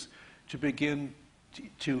use to begin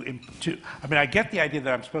to I mean, I get the idea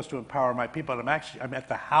that I'm supposed to empower my people, and I'm at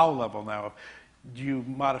the how level now of Do you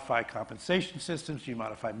modify compensation systems? Do you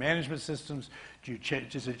modify management systems? Do you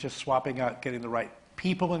change? Is it just swapping out, getting the right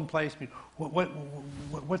people in place? I mean,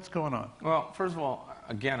 what's going on? Well, first of all,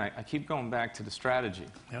 again, I keep going back to the strategy.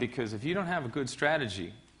 Yep. Because if you don't have a good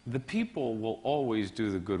strategy, the people will always do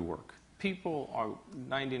the good work. People are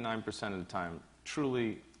 99% of the time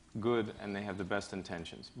truly good and they have the best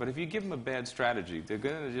intentions. But if you give them a bad strategy, they're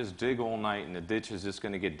going to just dig all night and the ditch is just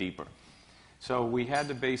going to get deeper. So we had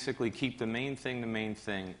to basically keep the main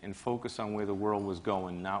thing, and focus on where the world was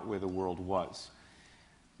going, not where the world was.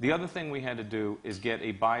 The other thing we had to do is get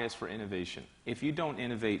a bias for innovation. If you don't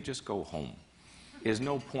innovate, just go home. There's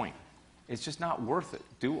no point. It's just not worth it.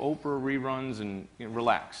 Do Oprah reruns and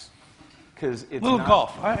relax. Because it's little not,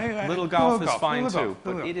 golf. Little golf is golf, fine little too, golf,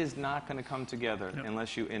 but little it is not going to come together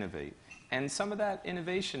unless you innovate. And some of that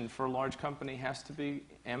innovation for a large company has to be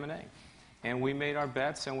M&A. And we made our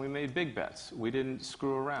bets, and we made big bets. We didn't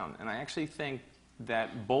screw around. And I actually think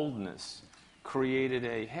that boldness created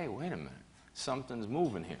a, hey, wait a minute, something's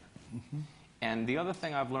moving here. Mm-hmm. And the other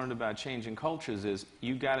thing I've learned about changing cultures is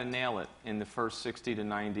you got to nail it in the first 60 to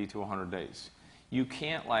 90 to 100 days. You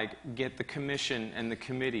can't, like, get the commission and the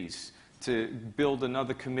committees to build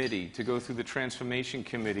another committee, to go through the transformation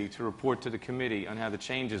committee, to report to the committee on how the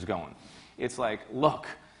change is going. It's like, look,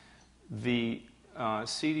 the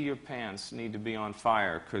seat of your pants need to be on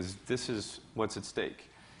fire because this is what's at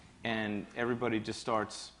stake. And everybody just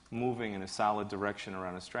starts moving in a solid direction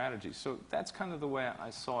around a strategy. So that's kind of the way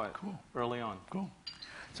I saw it early on. Cool.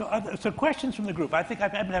 So questions from the group. I think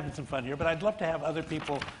I've been having some fun here, but I'd love to have other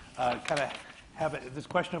people kind of have this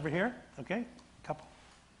question over here. Okay, couple.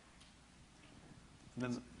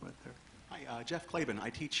 And then right there. Hi, Jeff Claben. I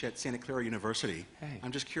teach at Santa Clara University. Hey.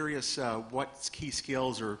 I'm just curious what key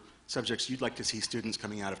skills or subjects you'd like to see students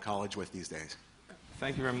coming out of college with these days.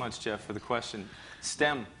 Thank you very much, Jeff, for the question.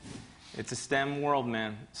 STEM. It's a STEM world,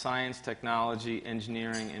 man. Science, technology,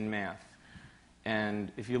 engineering, and math.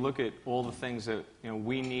 And if you look at all the things that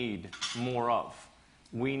we need more of,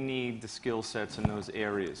 we need the skill sets in those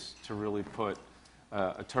areas to really put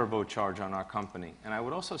a turbocharge on our company. And I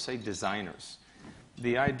would also say designers.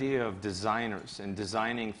 The idea of designers and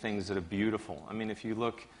designing things that are beautiful. I mean, if you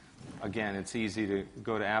look, again, it's easy to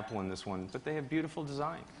go to Apple in this one, but they have beautiful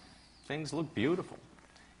design. Things look beautiful.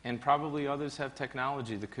 And probably others have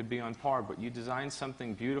technology that could be on par, but you design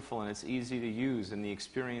something beautiful and it's easy to use and the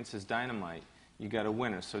experience is dynamite, you got a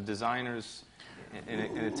winner. So designers, in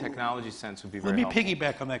a technology sense, would be very helpful. Let me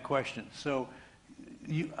piggyback on that question. So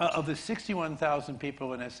of the 61,000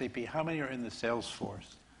 people in SAP, how many are in the sales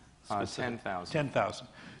force? 10,000. 10,000.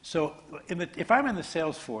 So if I'm in the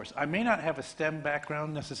sales force, I may not have a STEM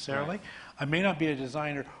background necessarily. Right. I may not be a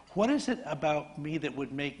designer. What is it about me that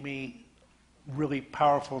would make me really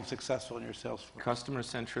powerful and successful in your sales force? Customer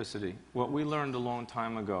centricity. What we learned a long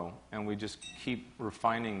time ago, and we just keep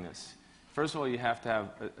refining this. First of all, you have to have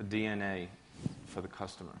a DNA for the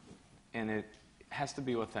customer. And it has to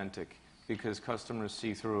be authentic because customers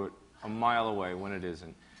see through it a mile away when it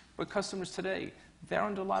isn't. But customers today, they're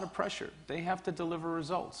under a lot of pressure. They have to deliver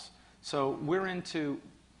results. So we're into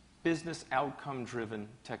business outcome-driven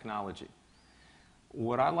technology.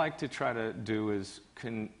 What I like to try to do is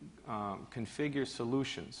configure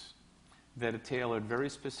solutions that are tailored very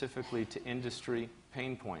specifically to industry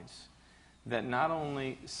pain points that not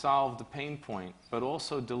only solve the pain point, but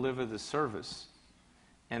also deliver the service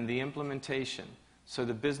and the implementation so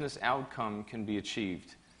the business outcome can be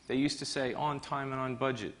achieved. They used to say on time and on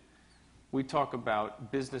budget. We talk about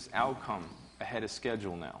business outcome ahead of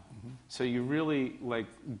schedule now. Mm-hmm. So you really like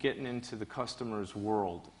getting into the customer's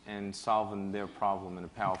world and solving their problem in a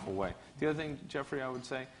powerful way. The other thing, Geoffrey, I would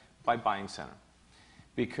say, by buying center.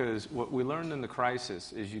 Because what we learned in the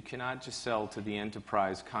crisis is you cannot just sell to the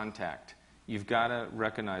enterprise contact. You've got to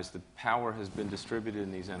recognize the power has been distributed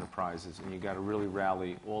in these enterprises, and you've got to really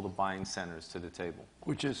rally all the buying centers to the table.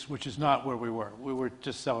 Which is not where we were. We were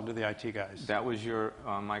just selling to the IT guys. That was your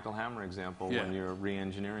Michael Hammer example when you're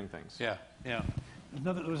re-engineering things. Yeah, yeah.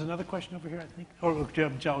 There was another question over here, I think. Or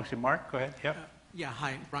John, Mark, go ahead. Yep.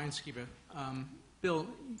 Hi, Brian Skiba. Bill,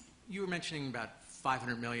 you were mentioning about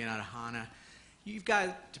 $500 million out of HANA. You've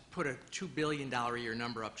got to put a $2 billion a year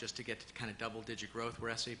number up just to get to kind of double-digit growth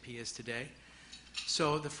where SAP is today.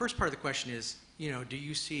 So the first part of the question is, do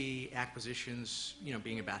you see acquisitions,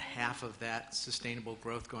 being about half of that sustainable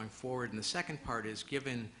growth going forward? And the second part is,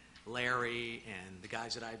 given Larry and the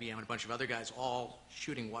guys at IBM and a bunch of other guys all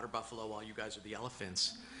shooting water buffalo while you guys are the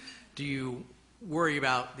elephants, do you worry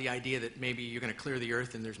about the idea that maybe you're going to clear the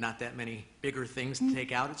earth and there's not that many bigger things to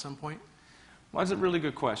take out at some point? Well, that's a really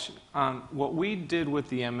good question. What we did with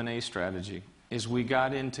the M&A strategy is we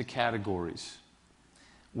got into categories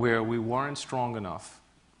where we weren't strong enough,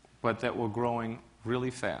 but that were growing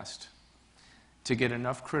really fast, to get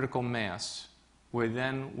enough critical mass where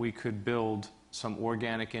then we could build some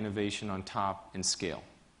organic innovation on top and scale.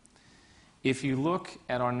 If you look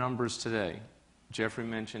at our numbers today, Geoffrey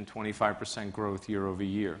mentioned 25% growth year over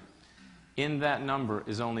year. In that number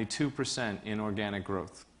is only 2% in organic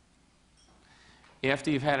growth.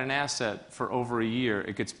 After you've had an asset for over a year,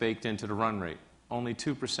 it gets baked into the run rate. Only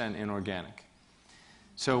 2% inorganic.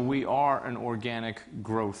 So we are an organic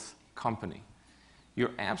growth company.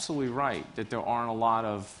 You're absolutely right that there aren't a lot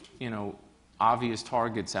of, obvious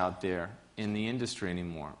targets out there in the industry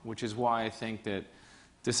anymore, which is why I think that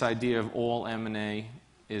this idea of all M&A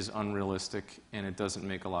is unrealistic and it doesn't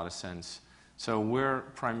make a lot of sense. So we're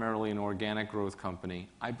primarily an organic growth company.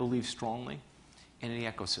 I believe strongly in the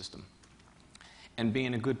ecosystem and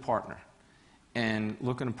being a good partner and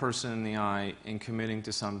looking a person in the eye and committing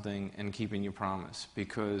to something and keeping your promise.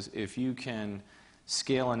 Because if you can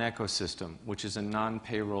scale an ecosystem, which is a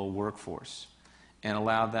non-payroll workforce, and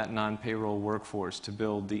allow that non-payroll workforce to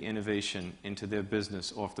build the innovation into their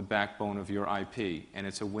business off the backbone of your IP, and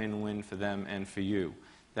it's a win-win for them and for you,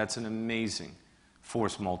 that's an amazing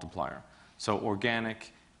force multiplier. So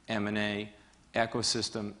organic, M&A,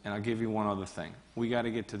 ecosystem, and I'll give you one other thing. We got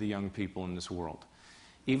to get to the young people in this world.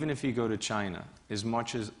 Even if you go to China, as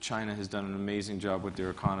much as China has done an amazing job with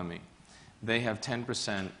their economy, they have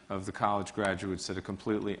 10% of the college graduates that are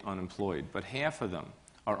completely unemployed, but half of them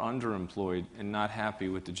are underemployed and not happy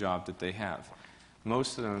with the job that they have.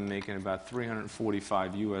 Most of them are making about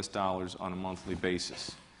 $345 US on a monthly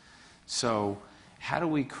basis. So how do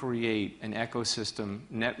we create an ecosystem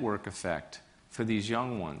network effect for these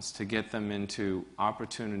young ones to get them into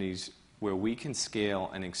opportunities where we can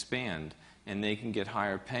scale and expand and they can get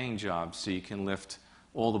higher paying jobs so you can lift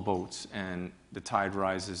all the boats and the tide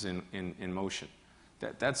rises in motion?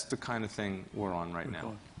 That's the kind of thing we're on right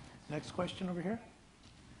now. Next question over here.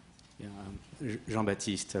 Yeah,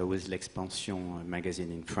 Jean-Baptiste with L'Expansion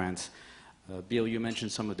magazine in France. Bill, you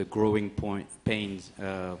mentioned some of the growing pains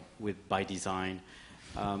with by design.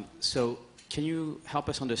 So can you help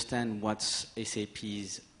us understand what's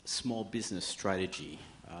SAP's small business strategy?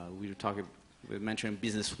 We mentioned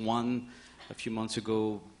Business One a few months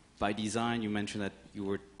ago. By design, you mentioned that you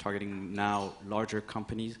were targeting now larger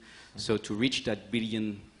companies. So to reach that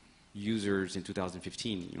billion users in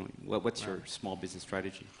 2015, what's your small business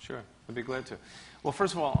strategy? Sure, I'd be glad to. Well,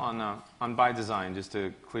 first of all, on by design, just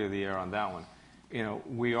to clear the air on that one,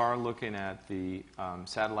 we are looking at the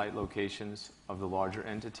satellite locations of the larger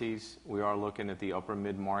entities. We are looking at the upper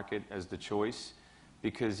mid-market as the choice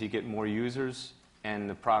because you get more users and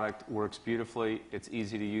the product works beautifully. It's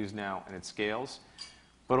easy to use now and it scales.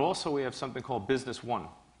 But also we have something called Business One.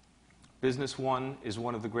 Business One is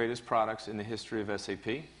one of the greatest products in the history of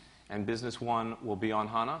SAP. And Business One will be on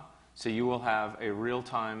HANA, so you will have a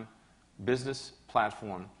real-time business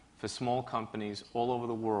platform for small companies all over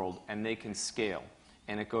the world, and they can scale.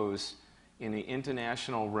 And it goes in the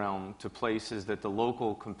international realm to places that the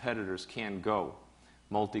local competitors can't go.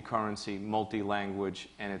 Multi-currency, multi-language,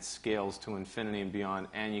 and it scales to infinity and beyond,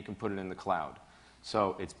 and you can put it in the cloud.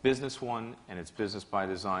 So it's Business One, and it's Business by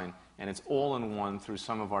Design, and it's all in one through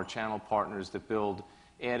some of our channel partners that build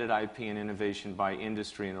added IP and innovation by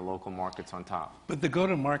industry in the local markets on top. But the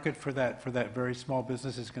go-to-market for that very small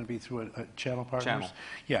business is going to be through a channel partners? Channel.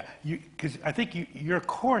 Yeah, because I think your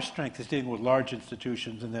core strength is dealing with large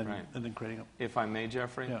institutions and then, right. and then creating them. If I may,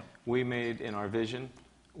 Geoffrey, yeah. We made in our vision,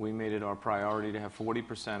 we made it our priority to have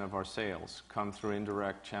 40% of our sales come through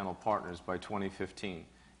indirect channel partners by 2015.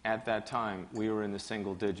 At that time, we were in the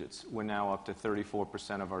single digits. We're now up to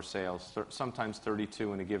 34% of our sales, sometimes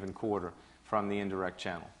 32 in a given quarter, from the indirect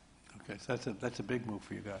channel. Okay, so that's a big move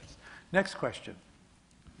for you guys. Next question.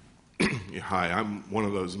 Yeah, hi, I'm one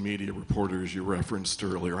of those media reporters you referenced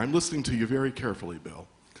earlier. I'm listening to you very carefully, Bill.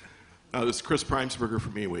 This is Chris Primesberger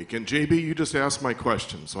from eWeek. And JB, you just asked my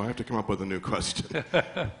question, so I have to come up with a new question.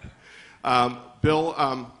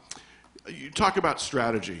 Bill, you talk about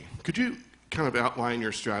strategy. Could you kind of outline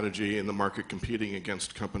your strategy in the market competing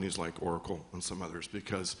against companies like Oracle and some others?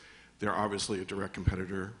 Because they're obviously a direct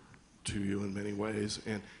competitor to you in many ways,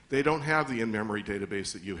 and they don't have the in-memory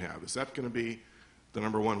database that you have. Is that going to be the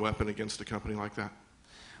 #1 weapon against a company like that?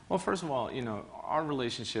 Well, first of all, our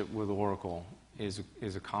relationship with Oracle is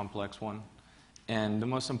a complex one, and the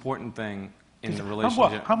most important thing in the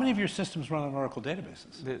relationship. How many of your systems run on Oracle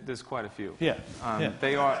databases? There's quite a few. Yeah.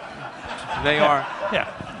 They are.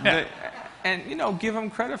 Yeah. And give them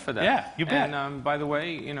credit for that. Yeah, you bet. And by the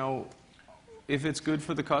way, if it's good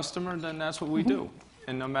for the customer, then that's what we do.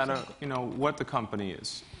 And no matter what the company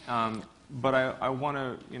is, But I want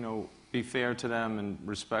to, be fair to them and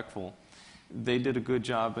respectful. They did a good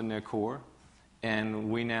job in their core, and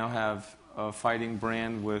we now have a fighting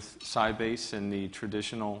brand with Sybase and the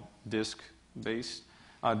traditional disk-based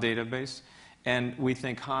database. And we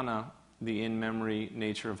think HANA, the in-memory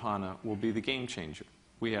nature of HANA, will be the game changer.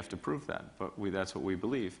 We have to prove that, but that's what we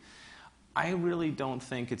believe. I really don't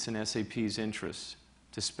think it's in SAP's interest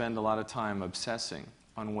to spend a lot of time obsessing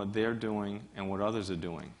on what they're doing and what others are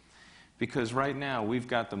doing. Because right now, we've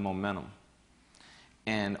got the momentum.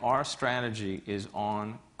 And our strategy is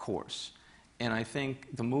on course. And I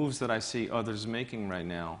think the moves that I see others making right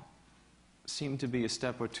now seem to be a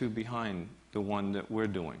step or two behind the one that we're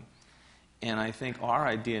doing. And I think our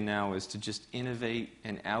idea now is to just innovate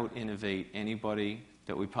and out-innovate anybody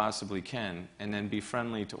that we possibly can, and then be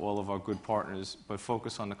friendly to all of our good partners, but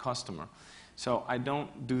focus on the customer. So I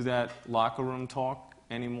don't do that locker room talk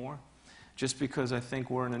anymore, just because I think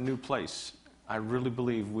we're in a new place. I really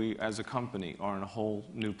believe we, as a company, are in a whole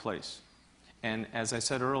new place. And as I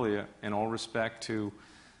said earlier, in all respect to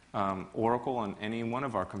Oracle and any one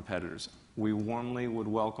of our competitors, we warmly would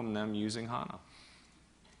welcome them using HANA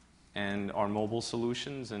and our mobile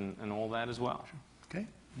solutions and all that as well. Okay,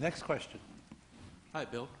 next question. Hi,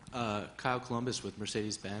 Bill. Kyle Columbus with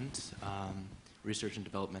Mercedes-Benz Research and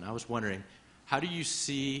Development. I was wondering, how do you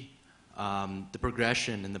see the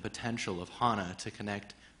progression and the potential of HANA to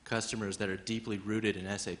connect customers that are deeply rooted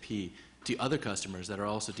in SAP to other customers that are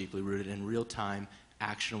also deeply rooted in real-time,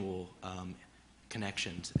 actionable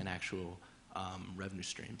connections and actual revenue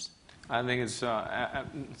streams? I think it's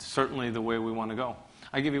certainly the way we want to go.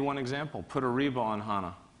 I'll give you one example. Put Ariba on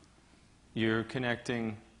HANA. You're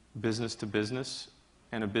connecting business to business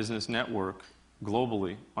and a business network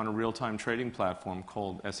globally on a real-time trading platform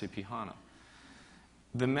called SAP HANA.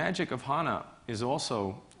 The magic of HANA is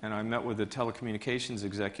also, and I met with a telecommunications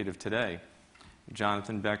executive today,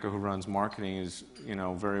 Jonathan Becker, who runs marketing, is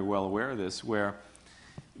very well aware of this, where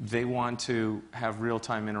they want to have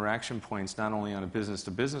real-time interaction points not only on a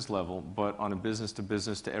business-to-business level, but on a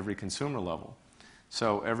business-to-business to every consumer level.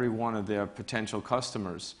 So every one of their potential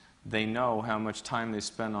customers, they know how much time they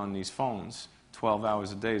spend on these phones. 12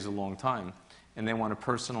 hours a day is a long time. And they want to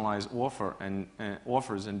personalize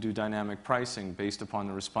offers and do dynamic pricing based upon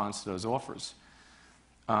the response to those offers.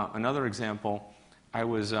 Another example, I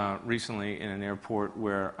was recently in an airport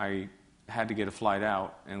where I had to get a flight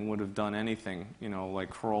out and would have done anything, like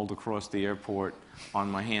crawled across the airport on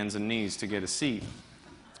my hands and knees to get a seat.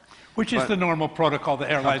 Which is the normal protocol the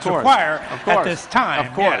airlines require at this time.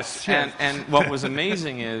 Of course. Yes. And what was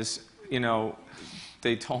amazing is,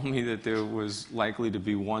 they told me that there was likely to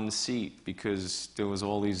be one seat because there was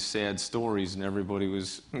all these sad stories and everybody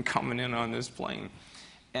was coming in on this plane.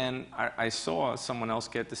 And I saw someone else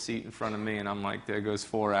get the seat in front of me, and I'm like, there goes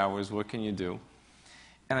 4 hours, what can you do?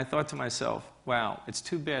 And I thought to myself, wow, it's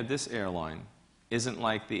too bad this airline isn't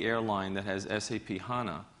like the airline that has SAP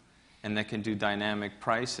HANA and that can do dynamic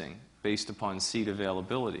pricing based upon seat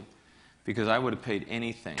availability. Because I would have paid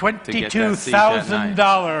anything to get that seat that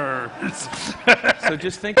 $22,000. So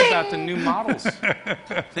just think about the new models.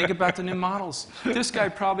 Think about the new models. This guy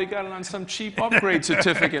probably got it on some cheap upgrade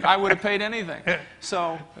certificate. I would have paid anything.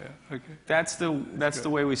 So that's the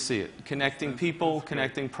way we see it. Connecting people,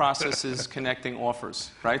 connecting processes, connecting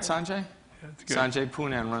offers. Right, Sanjay? Sanjay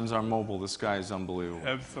Poonan runs our mobile. This guy is unbelievable.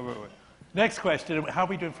 Absolutely. Next question. How are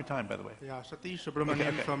we doing for time, by the way? Yeah, Satish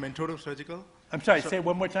Subramanian from Intuitive Surgical. I'm sorry, say it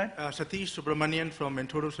one more time. Satish Subramanian from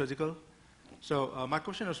Intuitive Surgical. So my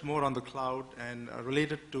question is more on the cloud and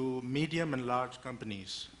related to medium and large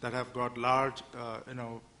companies that have got large,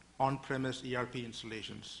 on-premise ERP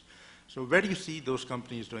installations. So where do you see those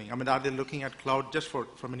companies doing? I mean, are they looking at cloud just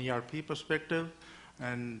from an ERP perspective?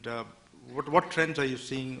 And what trends are you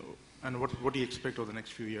seeing, and what do you expect over the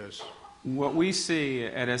next few years? What we see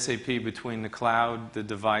at SAP between the cloud, the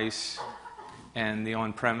device, and the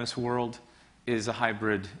on-premise world is a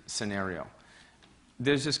hybrid scenario.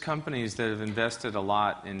 There's just companies that have invested a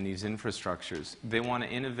lot in these infrastructures. They want to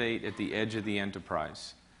innovate at the edge of the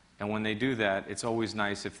enterprise. And when they do that, it's always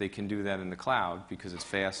nice if they can do that in the cloud because it's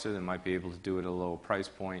faster. They might be able to do it at a lower price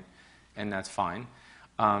point, and that's fine.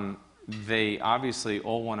 They obviously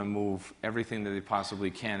all want to move everything that they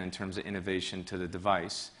possibly can in terms of innovation to the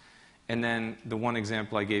device. And then the one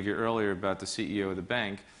example I gave you earlier about the CEO of the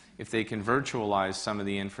bank, if they can virtualize some of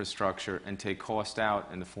the infrastructure and take cost out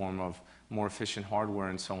in the form of more efficient hardware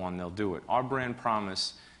and so on, they'll do it. Our brand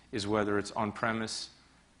promise is whether it's on-premise,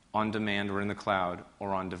 on demand, or in the cloud,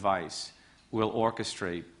 or on device, we'll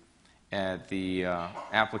orchestrate at the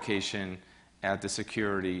application, at the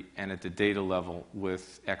security, and at the data level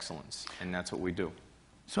with excellence. And that's what we do.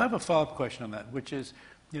 So I have a follow-up question on that, which is,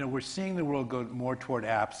 we're seeing the world go more toward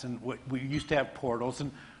apps, and we used to have portals, and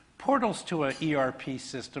portals to an ERP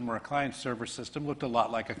system or a client-server system looked a lot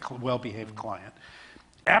like a well-behaved client.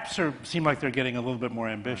 Apps seem like they're getting a little bit more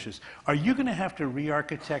ambitious. Are you going to have to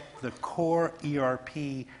re-architect the core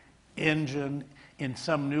ERP engine in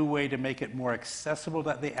some new way to make it more accessible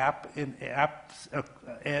to the app's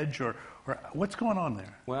edge, or what's going on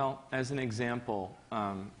there? Well, as an example,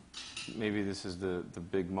 maybe this is the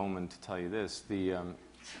big moment to tell you this.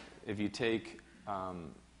 If you take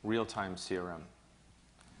real-time CRM,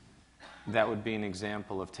 that would be an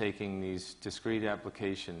example of taking these discrete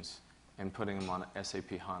applications and putting them on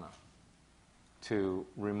SAP HANA to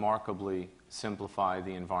remarkably simplify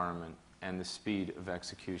the environment and the speed of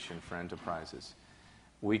execution for enterprises.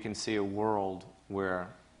 We can see a world where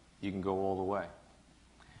you can go all the way.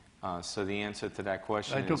 So the answer to that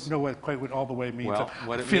question is... I don't know quite what all the way means. Well,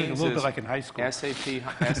 what it feeling means a little is bit like in high school. SAP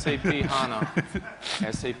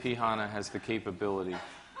HANA has the capability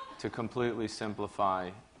to completely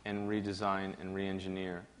simplify and redesign and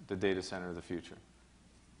re-engineer the data center of the future.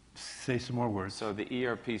 Say some more words. So the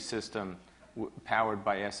ERP system powered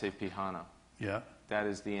by SAP HANA, that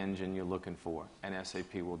is the engine you're looking for, and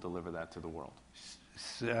SAP will deliver that to the world.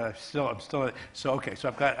 I'm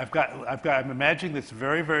imagining this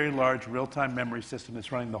very, very large real-time memory system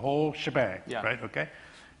that's running the whole shebang, right? Okay.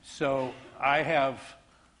 So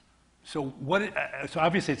so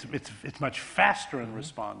obviously it's much faster in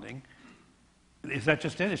responding. Is that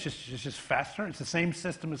just it? It's just faster? It's the same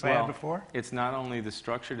system as I had before? It's not only the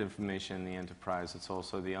structured information in the enterprise, it's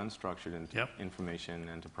also the unstructured information in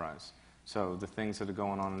the enterprise. So the things that are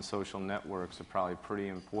going on in social networks are probably pretty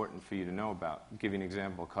important for you to know about. I'll give you an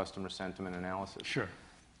example, customer sentiment analysis. Sure.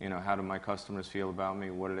 How do my customers feel about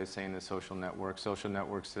me? What do they say in the social networks? Social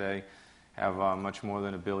networks today have much more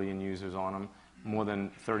than 1 billion users on them. More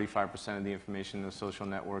than 35% of the information in the social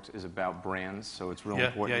networks is about brands, so it's real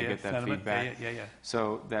important to get that sentiment. feedback.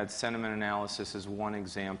 So that sentiment analysis is one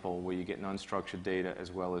example where you get an unstructured data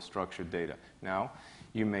as well as structured data. Now,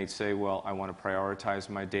 you may say, well, I want to prioritize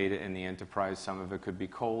my data in the enterprise. Some of it could be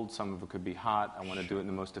cold, some of it could be hot. I want to do it in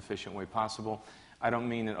the most efficient way possible. I don't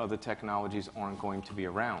mean that other technologies aren't going to be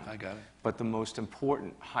around. I got it. But the most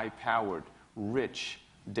important, high-powered, rich,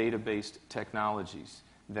 data-based technologies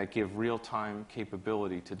that give real-time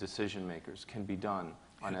capability to decision makers can be done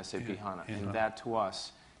on SAP HANA. And that, to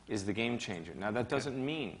us, is the game changer. Now, that doesn't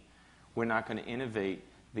mean we're not going to innovate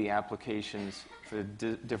the applications for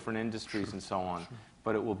different industries and so on,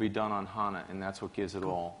 but it will be done on HANA, and that's what gives it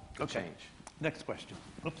all the change. Next question.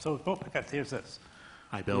 Here's this.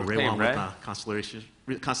 Hi, Bill. Ray Wong with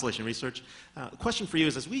Constellation Research. The question for you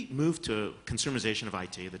is, as we move to consumerization of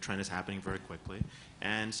IT, the trend is happening very quickly,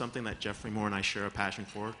 and something that Geoffrey Moore and I share a passion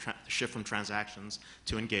for, the shift from transactions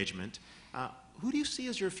to engagement. Who do you see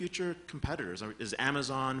as your future competitors? Is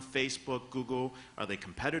Amazon, Facebook, Google, are they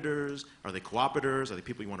competitors? Are they cooperators? Are they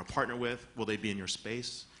people you want to partner with? Will they be in your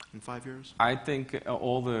space in 5 years? I think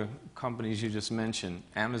all the companies you just mentioned,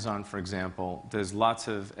 Amazon, for example, there's lots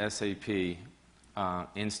of SAP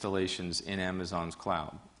installations in Amazon's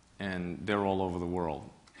cloud, and they're all over the world,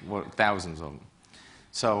 thousands of them.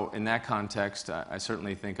 So in that context, I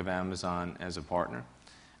certainly think of Amazon as a partner.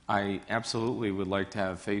 I absolutely would like to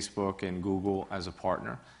have Facebook and Google as a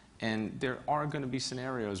partner. And there are going to be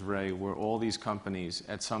scenarios, Ray, where all these companies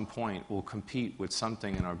at some point will compete with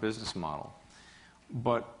something in our business model.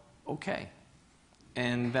 But okay.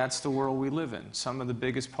 And that's the world we live in. Some of the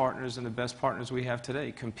biggest partners and the best partners we have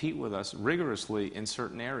today compete with us rigorously in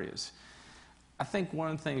certain areas. I think one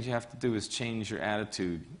of the things you have to do is change your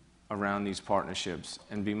attitude around these partnerships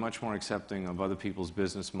and be much more accepting of other people's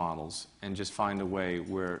business models and just find a way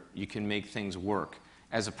where you can make things work,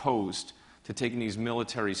 as opposed to taking these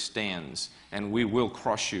military stands and we will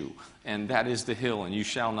crush you and that is the hill and you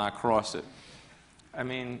shall not cross it. I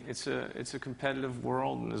mean, it's a competitive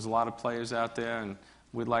world, and there's a lot of players out there, and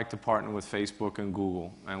we'd like to partner with Facebook and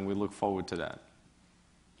Google, and we look forward to that.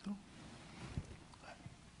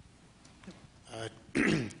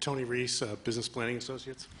 Tony Reese, Business Planning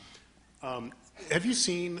Associates. Have you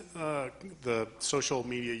seen the social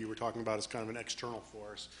media you were talking about as kind of an external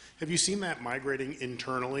force? Have you seen that migrating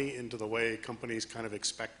internally into the way companies kind of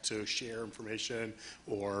expect to share information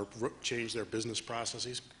or change their business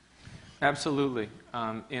processes? Absolutely.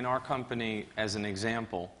 In our company, as an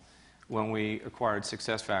example, when we acquired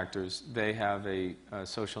SuccessFactors, they have a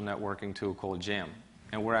social networking tool called Jam.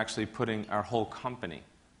 And we're actually putting our whole company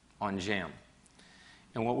on Jam.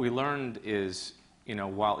 And what we learned is,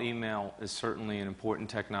 while email is certainly an important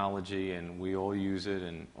technology and we all use it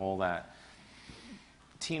and all that,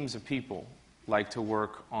 teams of people like to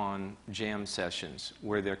work on jam sessions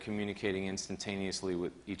where they're communicating instantaneously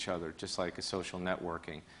with each other, just like a social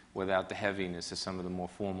networking, without the heaviness of some of the more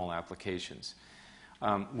formal applications.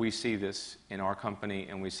 We see this in our company,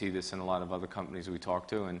 and we see this in a lot of other companies we talk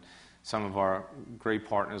to, and some of our great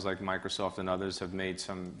partners like Microsoft and others have made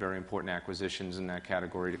some very important acquisitions in that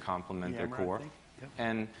category to complement their core. Yep.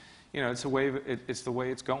 And you know, it's the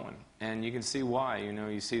way it's going, and you can see why. You know,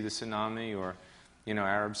 you see the tsunami or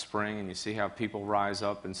Arab Spring, and you see how people rise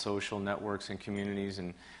up in social networks and communities.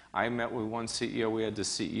 And I met with one CEO. We had the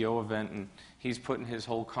CEO event, and he's putting his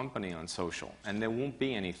whole company on social, and there won't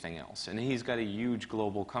be anything else. And he's got a huge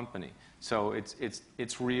global company, so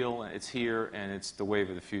it's real, it's here, and it's the wave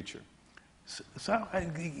of the future. So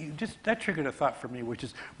that triggered a thought for me, which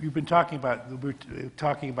is we're talking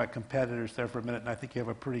about competitors there for a minute, and I think you have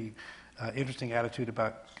a pretty interesting attitude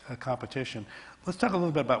about competition. Let's talk a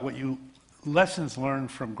little bit about lessons learned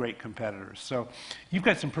from great competitors. So you've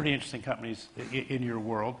got some pretty interesting companies in your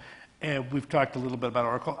world, and we've talked a little bit about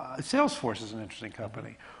Oracle. Salesforce is an interesting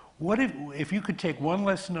company. What if you could take one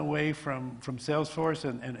lesson away from Salesforce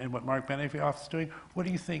and what Mark Benioff is doing? What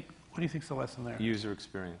do you think is the lesson there? User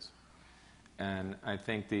experience. And I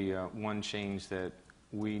think the one change that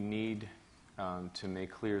we need to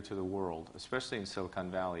make clear to the world, especially in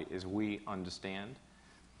Silicon Valley, is we understand,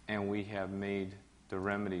 and we have made the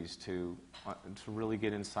remedies to really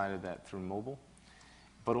get inside of that through mobile.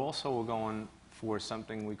 But also we're going for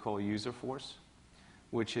something we call user force,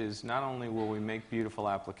 which is not only will we make beautiful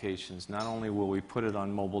applications, not only will we put it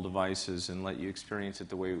on mobile devices and let you experience it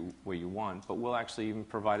the way you want, but we'll actually even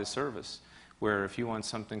provide a service where if you want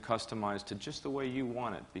something customized to just the way you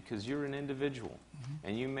want it, because you're an individual,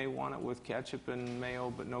 and you may want it with ketchup and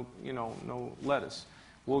mayo, but no lettuce,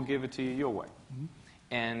 we'll give it to you your way.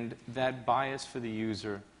 And that bias for the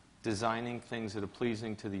user, designing things that are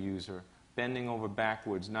pleasing to the user, bending over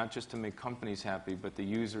backwards, not just to make companies happy, but the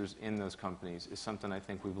users in those companies, is something I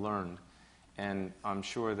think we've learned. And I'm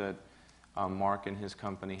sure that Mark and his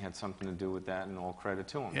company had something to do with that, and all credit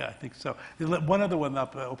to him. Yeah, I think so. One other one,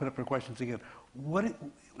 I'll open up for questions again.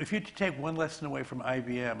 If you had to take one lesson away from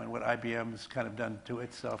IBM and what IBM has kind of done to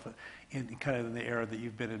itself in the era that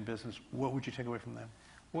you've been in business, what would you take away from them?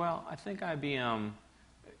 Well, I think IBM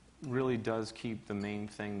really does keep the main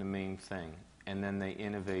thing, and then they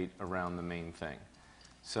innovate around the main thing.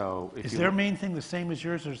 So is their main thing the same as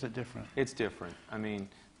yours, or is it different? It's different. I mean,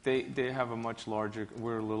 they have a much larger,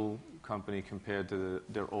 we're a little company compared to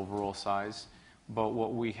their overall size, but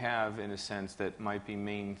what we have, in a sense, that might be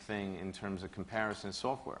main thing in terms of comparison is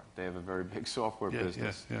software. They have a very big software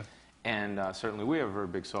business. Yeah. And certainly we have a very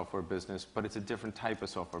big software business, but it's a different type of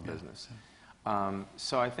software business.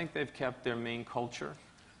 So I think they've kept their main culture,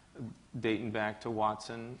 dating back to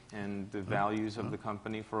Watson and the values of the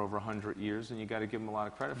company for over 100 years, and you got to give them a lot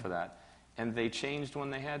of credit for that. And they changed when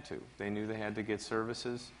they had to. They knew they had to get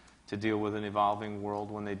services to deal with an evolving world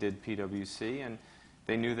when they did PwC, and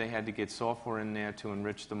they knew they had to get software in there to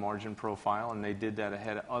enrich the margin profile, and they did that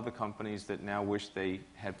ahead of other companies that now wish they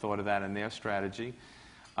had thought of that in their strategy.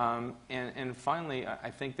 And finally,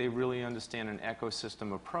 I think they really understand an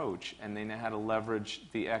ecosystem approach, and they know how to leverage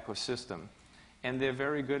the ecosystem. And they're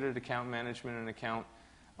very good at account management and account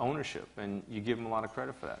ownership, and you give them a lot of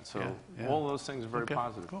credit for that. So all those things are very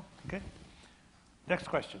positive. Cool. Okay. Next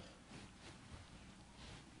question.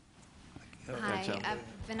 Hi,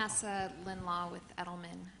 Vanessa Linlaw with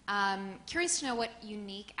Edelman. Curious to know what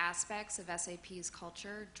unique aspects of SAP's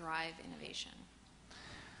culture drive innovation.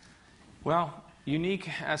 Well, unique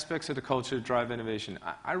aspects of the culture drive innovation.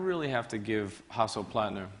 I really have to give Hasso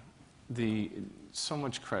Plattner so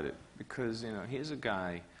much credit, because here's a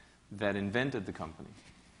guy that invented the company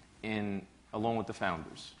along with the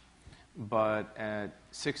founders, but at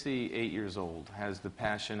 68 years old has the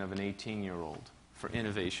passion of an 18-year-old for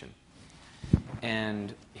innovation.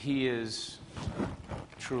 And he is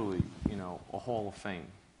truly, a Hall of Fame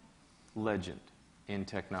legend in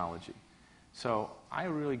technology. So I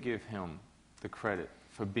really give him the credit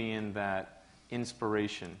for being that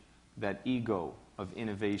inspiration, that ego of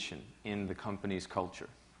innovation in the company's culture.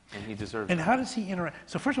 And he deserves it. And how does he interact?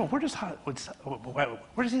 So first of all, where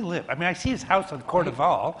does he live? I mean, I see his house on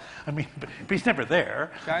Cordoval. I mean, but he's never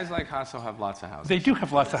there. Guys like Hasso have lots of houses. They do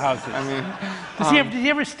have lots of houses. I mean, does he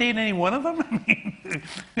ever stay in any one of them? I mean,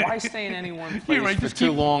 why stay in any one place for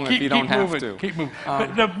too long if you don't have to? Keep moving.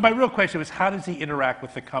 But my real question was, how does he interact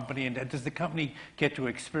with the company, and does the company get to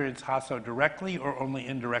experience Hasso directly or only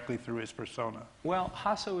indirectly through his persona? Well,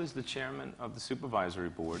 Hasso is the chairman of the supervisory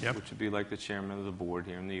board, which would be like the chairman of the board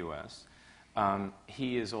here in the U.S.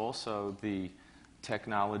 He is also the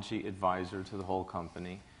technology advisor to the whole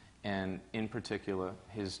company, And in particular,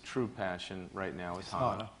 his true passion right now is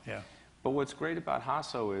HANA. Yeah. But what's great about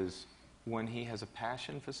Hasso is when he has a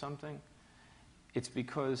passion for something, it's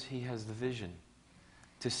because he has the vision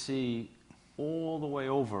to see all the way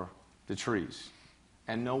over the trees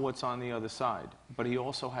and know what's on the other side. But he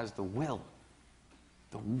also has the will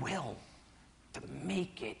to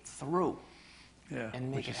make it through. Yeah,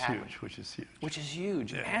 And make it happen. Which is huge. Which is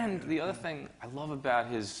huge. Yeah, and the other thing I love about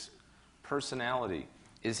his personality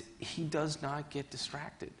is he does not get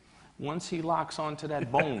distracted. Once he locks onto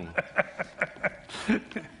that bone,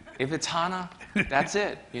 if it's HANA, that's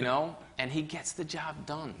it, you know? And he gets the job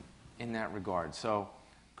done in that regard. So,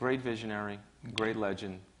 great visionary, great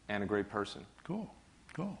legend, and a great person. Cool.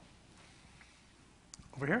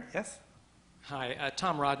 Over here, yes? Hi,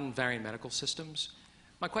 Tom Rodden, Varian Medical Systems.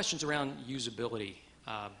 My question's around usability.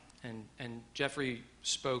 And Geoffrey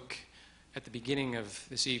spoke at the beginning of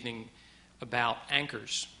this evening about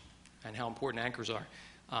anchors and how important anchors are.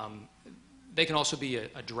 They can also be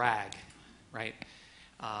a drag, right?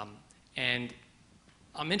 And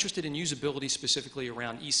I'm interested in usability specifically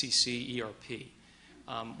around ECC, ERP.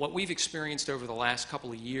 What we've experienced over the last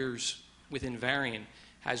couple of years within Varian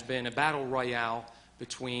has been a battle royale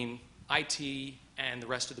between IT and the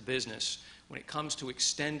rest of the business when it comes to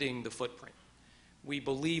extending the footprint. We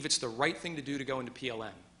believe it's the right thing to do to go into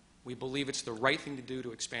PLM. We believe it's the right thing to do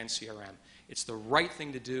to expand CRM. It's the right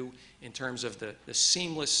thing to do in terms of the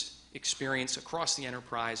seamless experience across the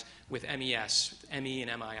enterprise with MES, ME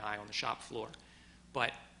and MII on the shop floor.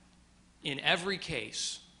 But in every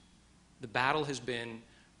case, the battle has been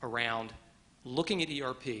around looking at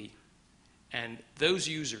ERP and those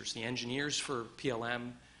users, the engineers for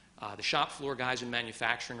PLM, the shop floor guys in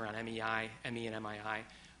manufacturing around MEI, ME and MII,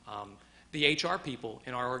 the HR people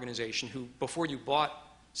in our organization who, before you bought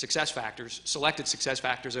SuccessFactors, selected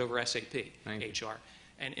SuccessFactors over SAP HR.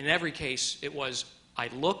 And in every case, it was, I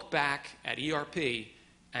look back at ERP,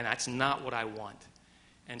 and that's not what I want.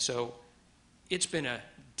 And so it's been a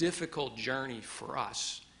difficult journey for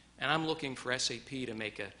us. And I'm looking for SAP to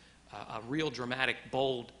make a real dramatic,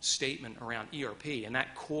 bold statement around ERP and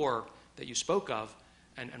that core that you spoke of,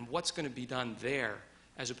 and what's going to be done there,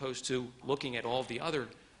 as opposed to looking at all the other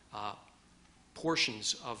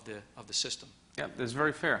portions of the system. Yeah, that's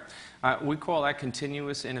very fair. We call that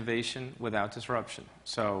continuous innovation without disruption.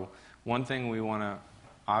 So one thing we want to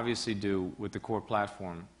obviously do with the core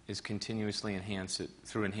platform is continuously enhance it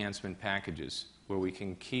through enhancement packages where we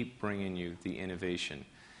can keep bringing you the innovation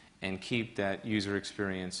and keep that user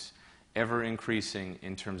experience ever increasing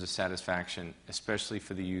in terms of satisfaction, especially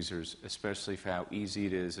for the users, especially for how easy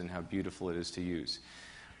it is and how beautiful it is to use.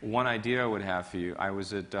 One idea I would have for you, I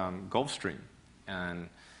was at Gulfstream, and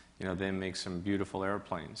you know, they make some beautiful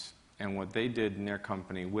airplanes. And what they did in their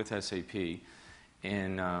company with SAP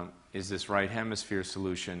is this right hemisphere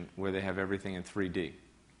solution where they have everything in 3D.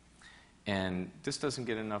 And this doesn't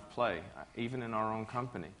get enough play, even in our own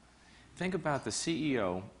company. Think about the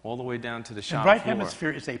CEO all the way down to the shop floor. Right floor.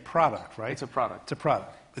 hemisphere is a product, right? It's a product. It's a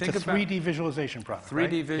product. It's a 3D visualization product,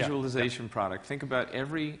 3D visualization product. Think about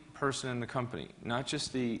every person in the company, not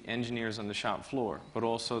just the engineers on the shop floor, but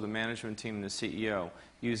also the management team and the CEO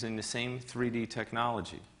using the same 3D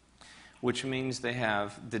technology, which means they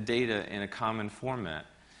have the data in a common format,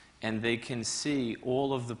 and they can see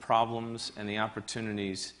all of the problems and the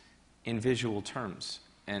opportunities in visual terms.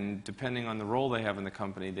 And depending on the role they have in the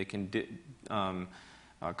company, they can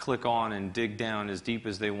click on and dig down as deep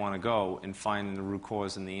as they want to go and find the root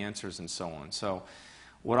cause and the answers and so on. So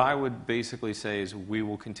what I would basically say is we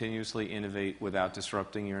will continuously innovate without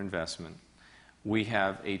disrupting your investment. We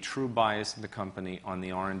have a true bias in the company on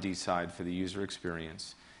the R&D side for the user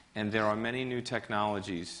experience. And there are many new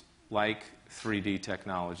technologies like 3D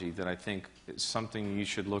technology that I think is something you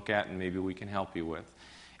should look at and maybe we can help you with.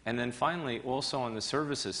 And then finally, also on the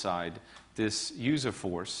services side, this user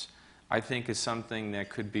force, I think, is something that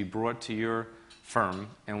could be brought to your firm,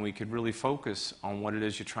 and we could really focus on what it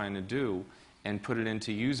is you're trying to do and put it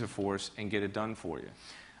into user force and get it done for you.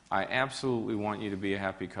 I absolutely want you to be a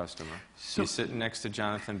happy customer. So, you're sitting next to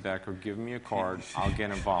Jonathan Becker, give me a card, I'll get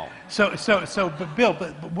involved. But Bill,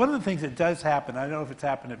 but one of the things that does happen, I don't know if it's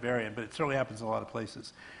happened at Varian, but it certainly happens in a lot of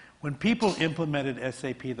places. When people implemented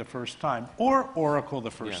SAP the first time, or Oracle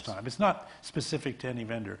the first time, it's not specific to any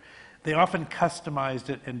vendor, they often customized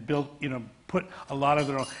it and built, put a lot of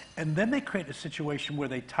their own, and then they create a situation where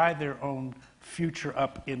they tie their own future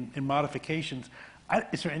up in modifications.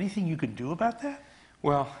 Is there anything you can do about that?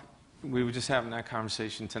 Well, we were just having that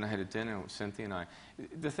conversation tonight at dinner with Cynthia and I.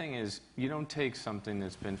 The thing is, you don't take something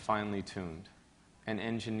that's been finely tuned and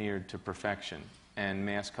engineered to perfection and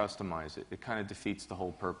mass customize it, it kind of defeats the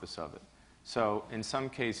whole purpose of it. So in some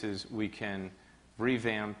cases, we can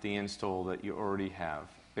revamp the install that you already have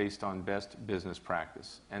based on best business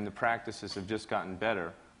practice. And the practices have just gotten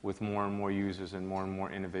better with more and more users and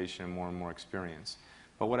more innovation and more experience.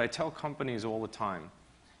 But what I tell companies all the time,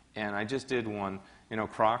 and I just did one, you know,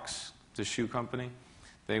 Crocs, the shoe company,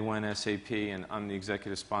 they went SAP, and I'm the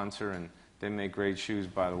executive sponsor, and they make great shoes,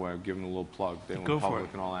 by the way. I'll give them a little plug. They went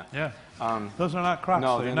public and all that. Yeah. Those are not Crocs,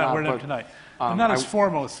 no, so they're you're not wearing them but, tonight. They're not as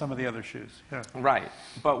formal as some of the other shoes. Yeah. Right.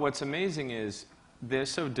 But what's amazing is they're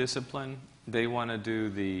so disciplined. They want to do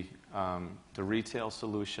the retail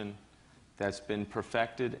solution that's been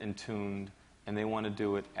perfected and tuned, and they want to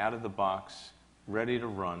do it out of the box, ready to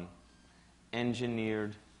run,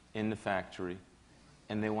 engineered in the factory,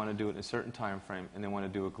 and they want to do it in a certain time frame, and they want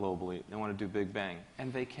to do it globally. They want to do Big Bang,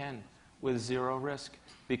 and they can with zero risk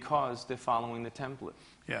because they're following the template.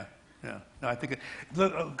 Yeah, yeah. No, I think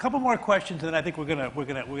a couple more questions, and then I think we're gonna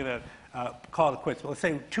call it quits. Well, let's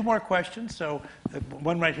say 2 more questions. So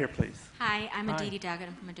one right here, please. Hi, I'm Aditi Daggett.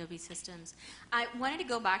 I'm from Adobe Systems. I wanted to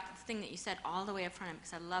go back to the thing that you said all the way up front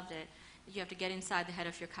because I loved it. You have to get inside the head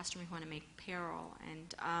of your customer if you want to make payroll,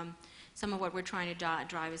 and some of what we're trying to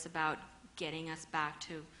drive is about getting us back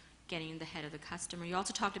to getting in the head of the customer. You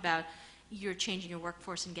also talked about you're changing your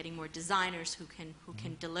workforce and getting more designers who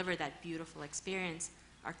can deliver that beautiful experience.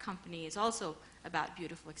 Our company is also about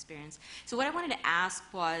beautiful experience. So what I wanted to ask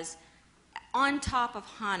was, on top of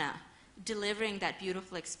HANA, delivering that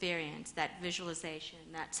beautiful experience, that visualization,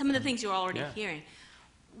 that some of the things you're already hearing,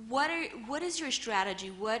 what is your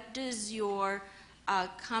strategy? What does your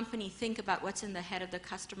company think about what's in the head of the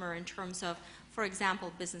customer in terms of, for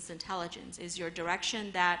example, business intelligence? Is your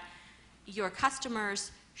direction that your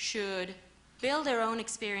customers should build their own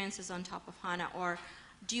experiences on top of HANA, or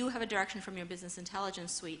do you have a direction from your business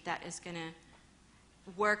intelligence suite that is going to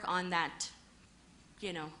work on that,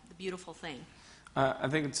 you know, the beautiful thing? I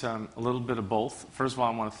think it's a little bit of both. First of all,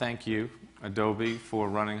 I want to thank you, Adobe, for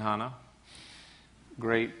running HANA.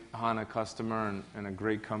 Great HANA customer and a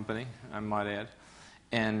great company, I might add.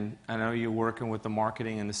 And I know you're working with the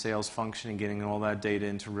marketing and the sales function and getting all that data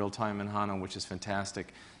into real time in HANA, which is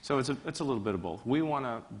fantastic. So it's a little bit of both. We want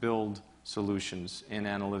to build solutions in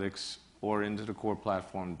analytics or into the core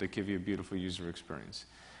platform that give you a beautiful user experience.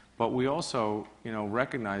 But we also, you know,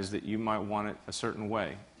 recognize that you might want it a certain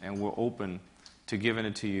way, and we're open to giving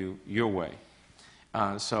it to you your way.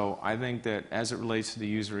 So I think that as it relates to the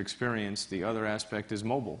user experience, the other aspect is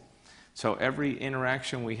mobile. So every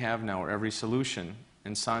interaction we have now, or every solution,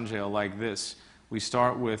 and Sanjay will like this, we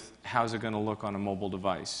start with how's it going to look on a mobile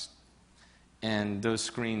device. And those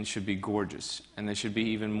screens should be gorgeous, and they should be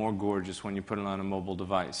even more gorgeous when you put it on a mobile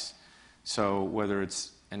device. So whether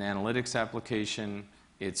it's an analytics application,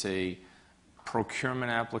 it's a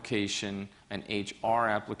procurement application, an HR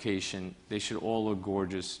application, they should all look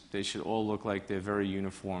gorgeous. They should all look like they're very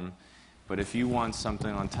uniform. But if you want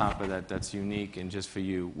something on top of that that's unique and just for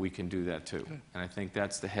you, we can do that too. And I think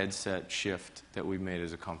that's the headset shift that we've made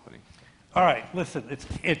as a company. All right, listen,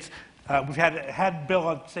 we've had Bill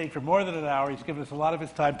on stage for more than an hour. He's given us a lot of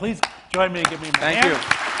his time. Please join me and give me a hand. Thank you.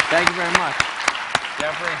 Thank you very much.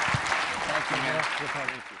 Geoffrey, thank you, man.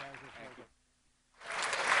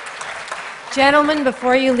 Gentlemen,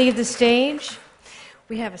 before you leave the stage,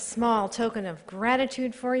 we have a small token of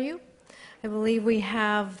gratitude for you. I believe we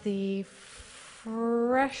have the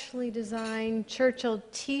freshly designed Churchill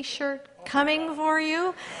T-shirt coming for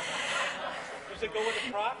you. Does it go with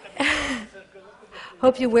the prop?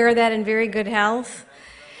 Hope you wear that in very good health.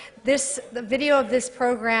 The video of this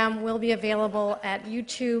program will be available at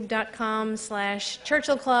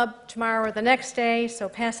youtube.com/Churchill Club tomorrow or the next day, so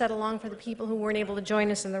pass that along for the people who weren't able to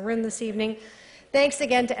join us in the room this evening. Thanks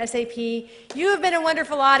again to SAP. You have been a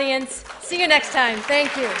wonderful audience. See you next time.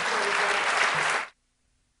 Thank you.